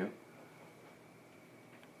show you.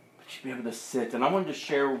 But you'll be able to sit. And I wanted to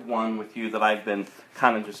share one with you that I've been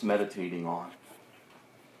kind of just meditating on.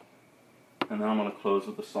 And then I'm going to close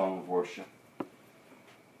with a song of worship.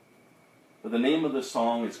 But the name of the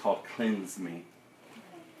song is called Cleanse Me.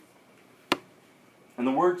 And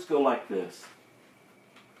the words go like this.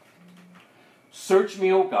 Search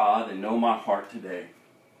me, O God, and know my heart today.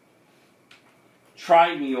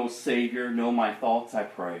 Try me, O Savior, know my thoughts, I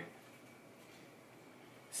pray.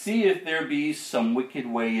 See if there be some wicked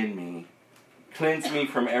way in me. Cleanse me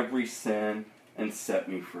from every sin and set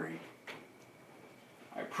me free.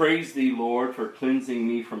 I praise thee, Lord, for cleansing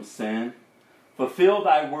me from sin. Fulfill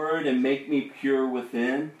thy word and make me pure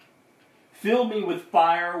within. Fill me with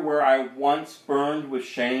fire where I once burned with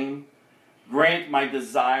shame. Grant my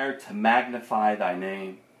desire to magnify thy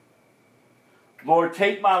name. Lord,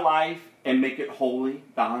 take my life and make it wholly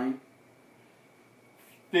thine.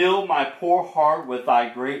 Fill my poor heart with thy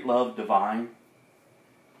great love divine.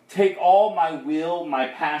 Take all my will, my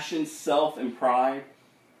passion, self, and pride.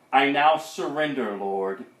 I now surrender,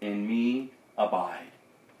 Lord, in me abide.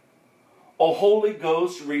 O Holy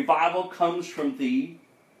Ghost, revival comes from thee.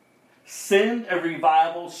 Send a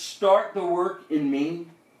revival, start the work in me.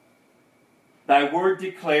 Thy word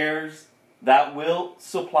declares thou wilt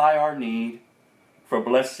supply our need. For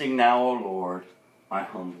blessing now, O Lord, I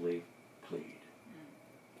humbly plead.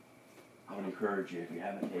 I would encourage you, if you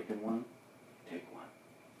haven't taken one, take one.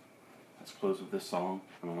 Let's close with this song,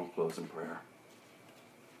 and then we'll close in prayer.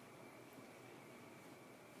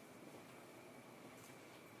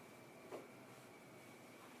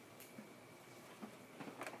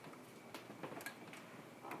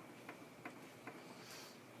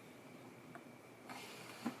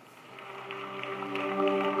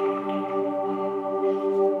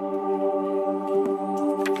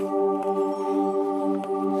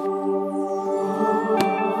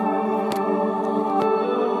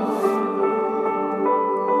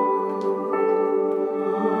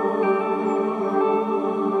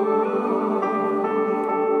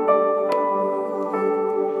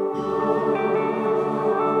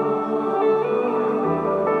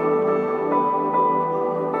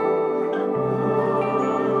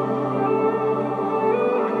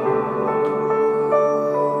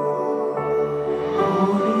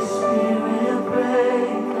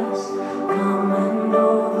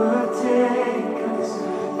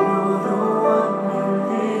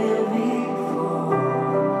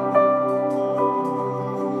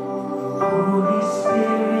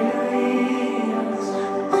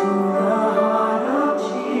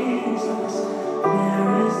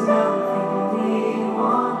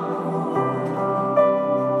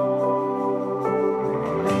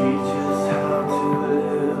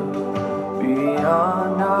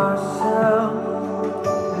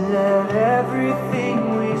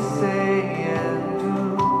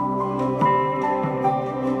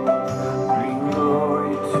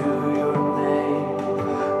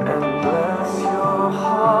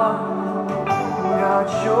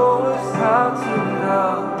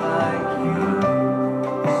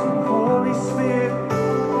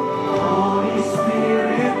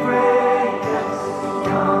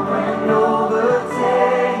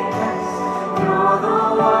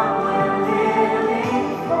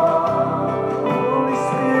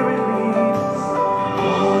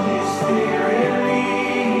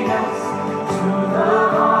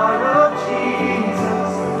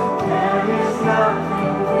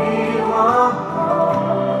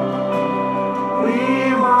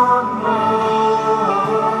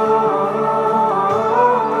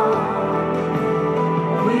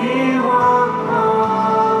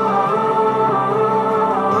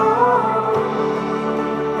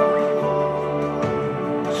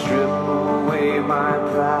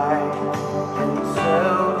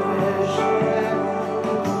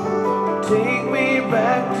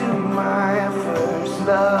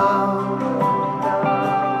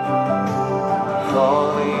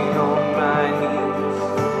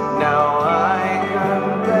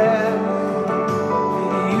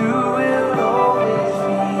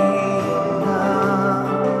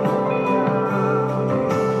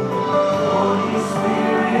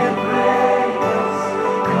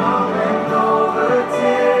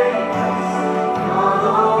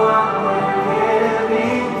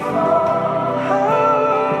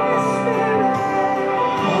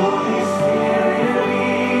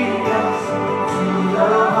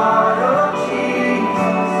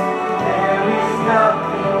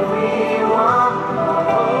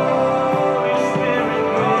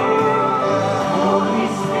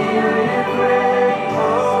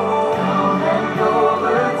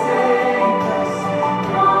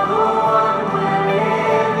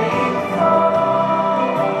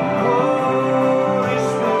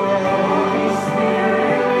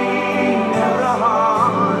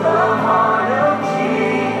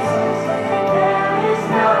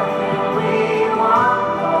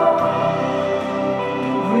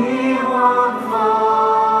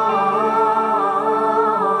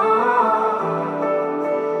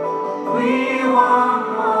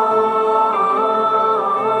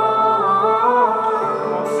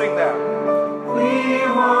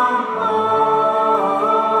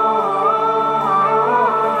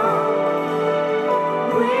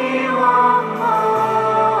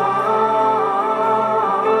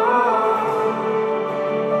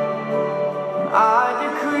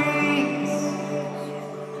 decrease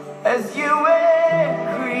as you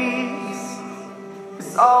increase.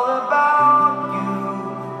 It's all about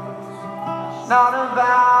you, not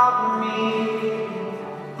about me.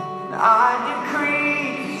 I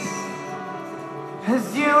decrease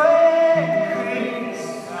as you increase.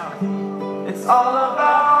 It's all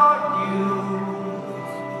about you,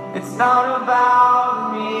 it's not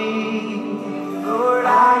about me. Lord,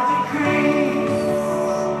 I decrease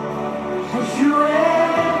as you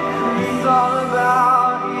increase. It's all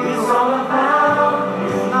about you, it's all about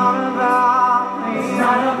you. It's not about me, it's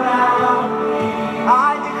not about me.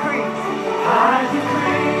 I decrease as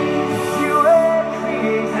you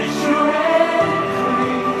increase, as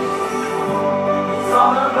you increase. It's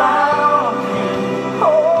all about you,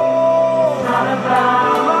 oh, it's not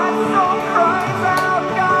about me. My soul cries out,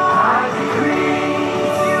 God, I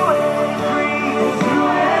decrease, you increase, you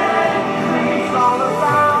increase. It's all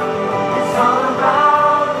about you, it's all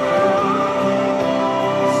about you.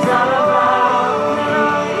 It's not about me.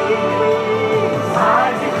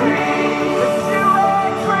 I decrease, as you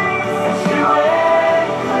increase, as you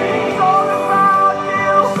increase. It's all about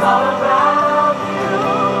you, it's all about you.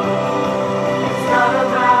 It's not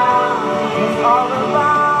about me. It's all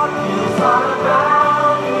about you. It's all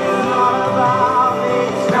about you. It's not about me.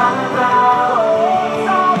 It's not about me. It's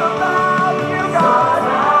all about you, God.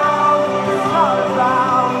 It's not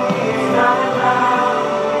about me. It's not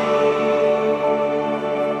about me.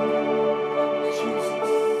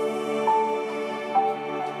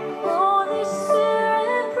 Holy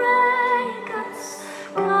Spirit, break us.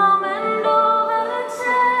 Come and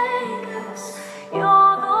overtake us.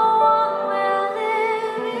 You're the one we're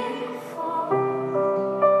living for.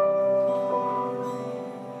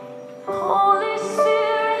 Holy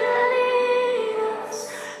Spirit, lead us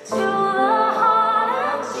to the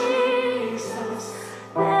heart of Jesus.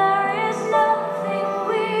 There is nothing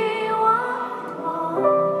we want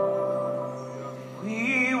more.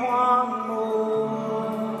 We want more.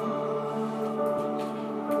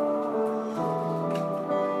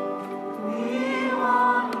 We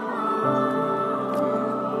want more.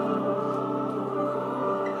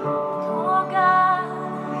 Oh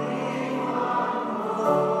God,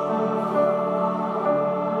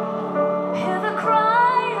 hear the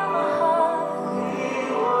cry of our heart.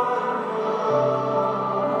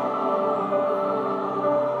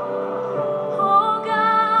 Oh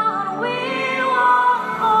God, we want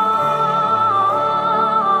more.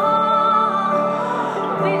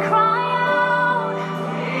 We cry out.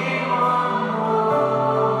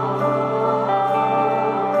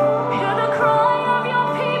 Hear the cry of your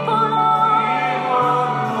people, Lord.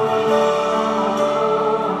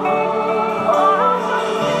 Pour out your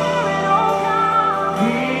Spirit, oh God.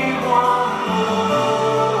 We want more.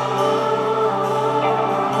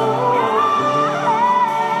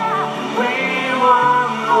 We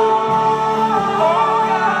want more. Oh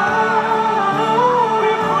God,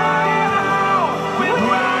 we're crying out. We're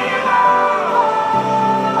crying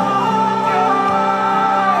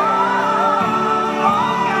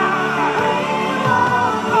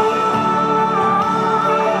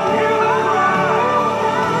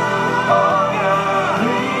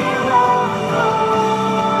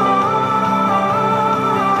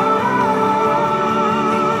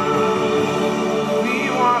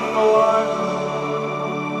We want more,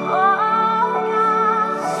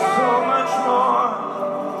 so much more.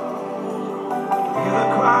 Hear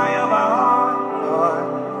the cry of our heart,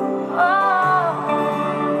 Lord.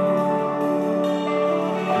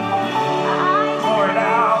 Pour it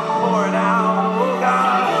out, oh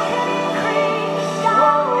God.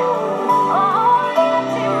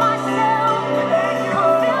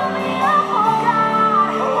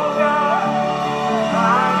 Oh God,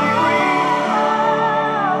 I decree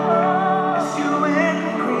as you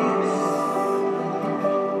increase.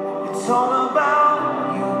 It's all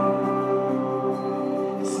about you,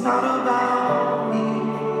 it's not about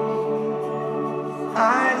me.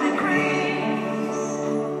 I decrease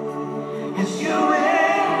as you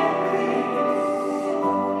increase.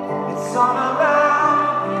 It's all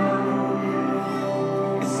about you,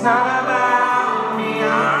 it's not about me.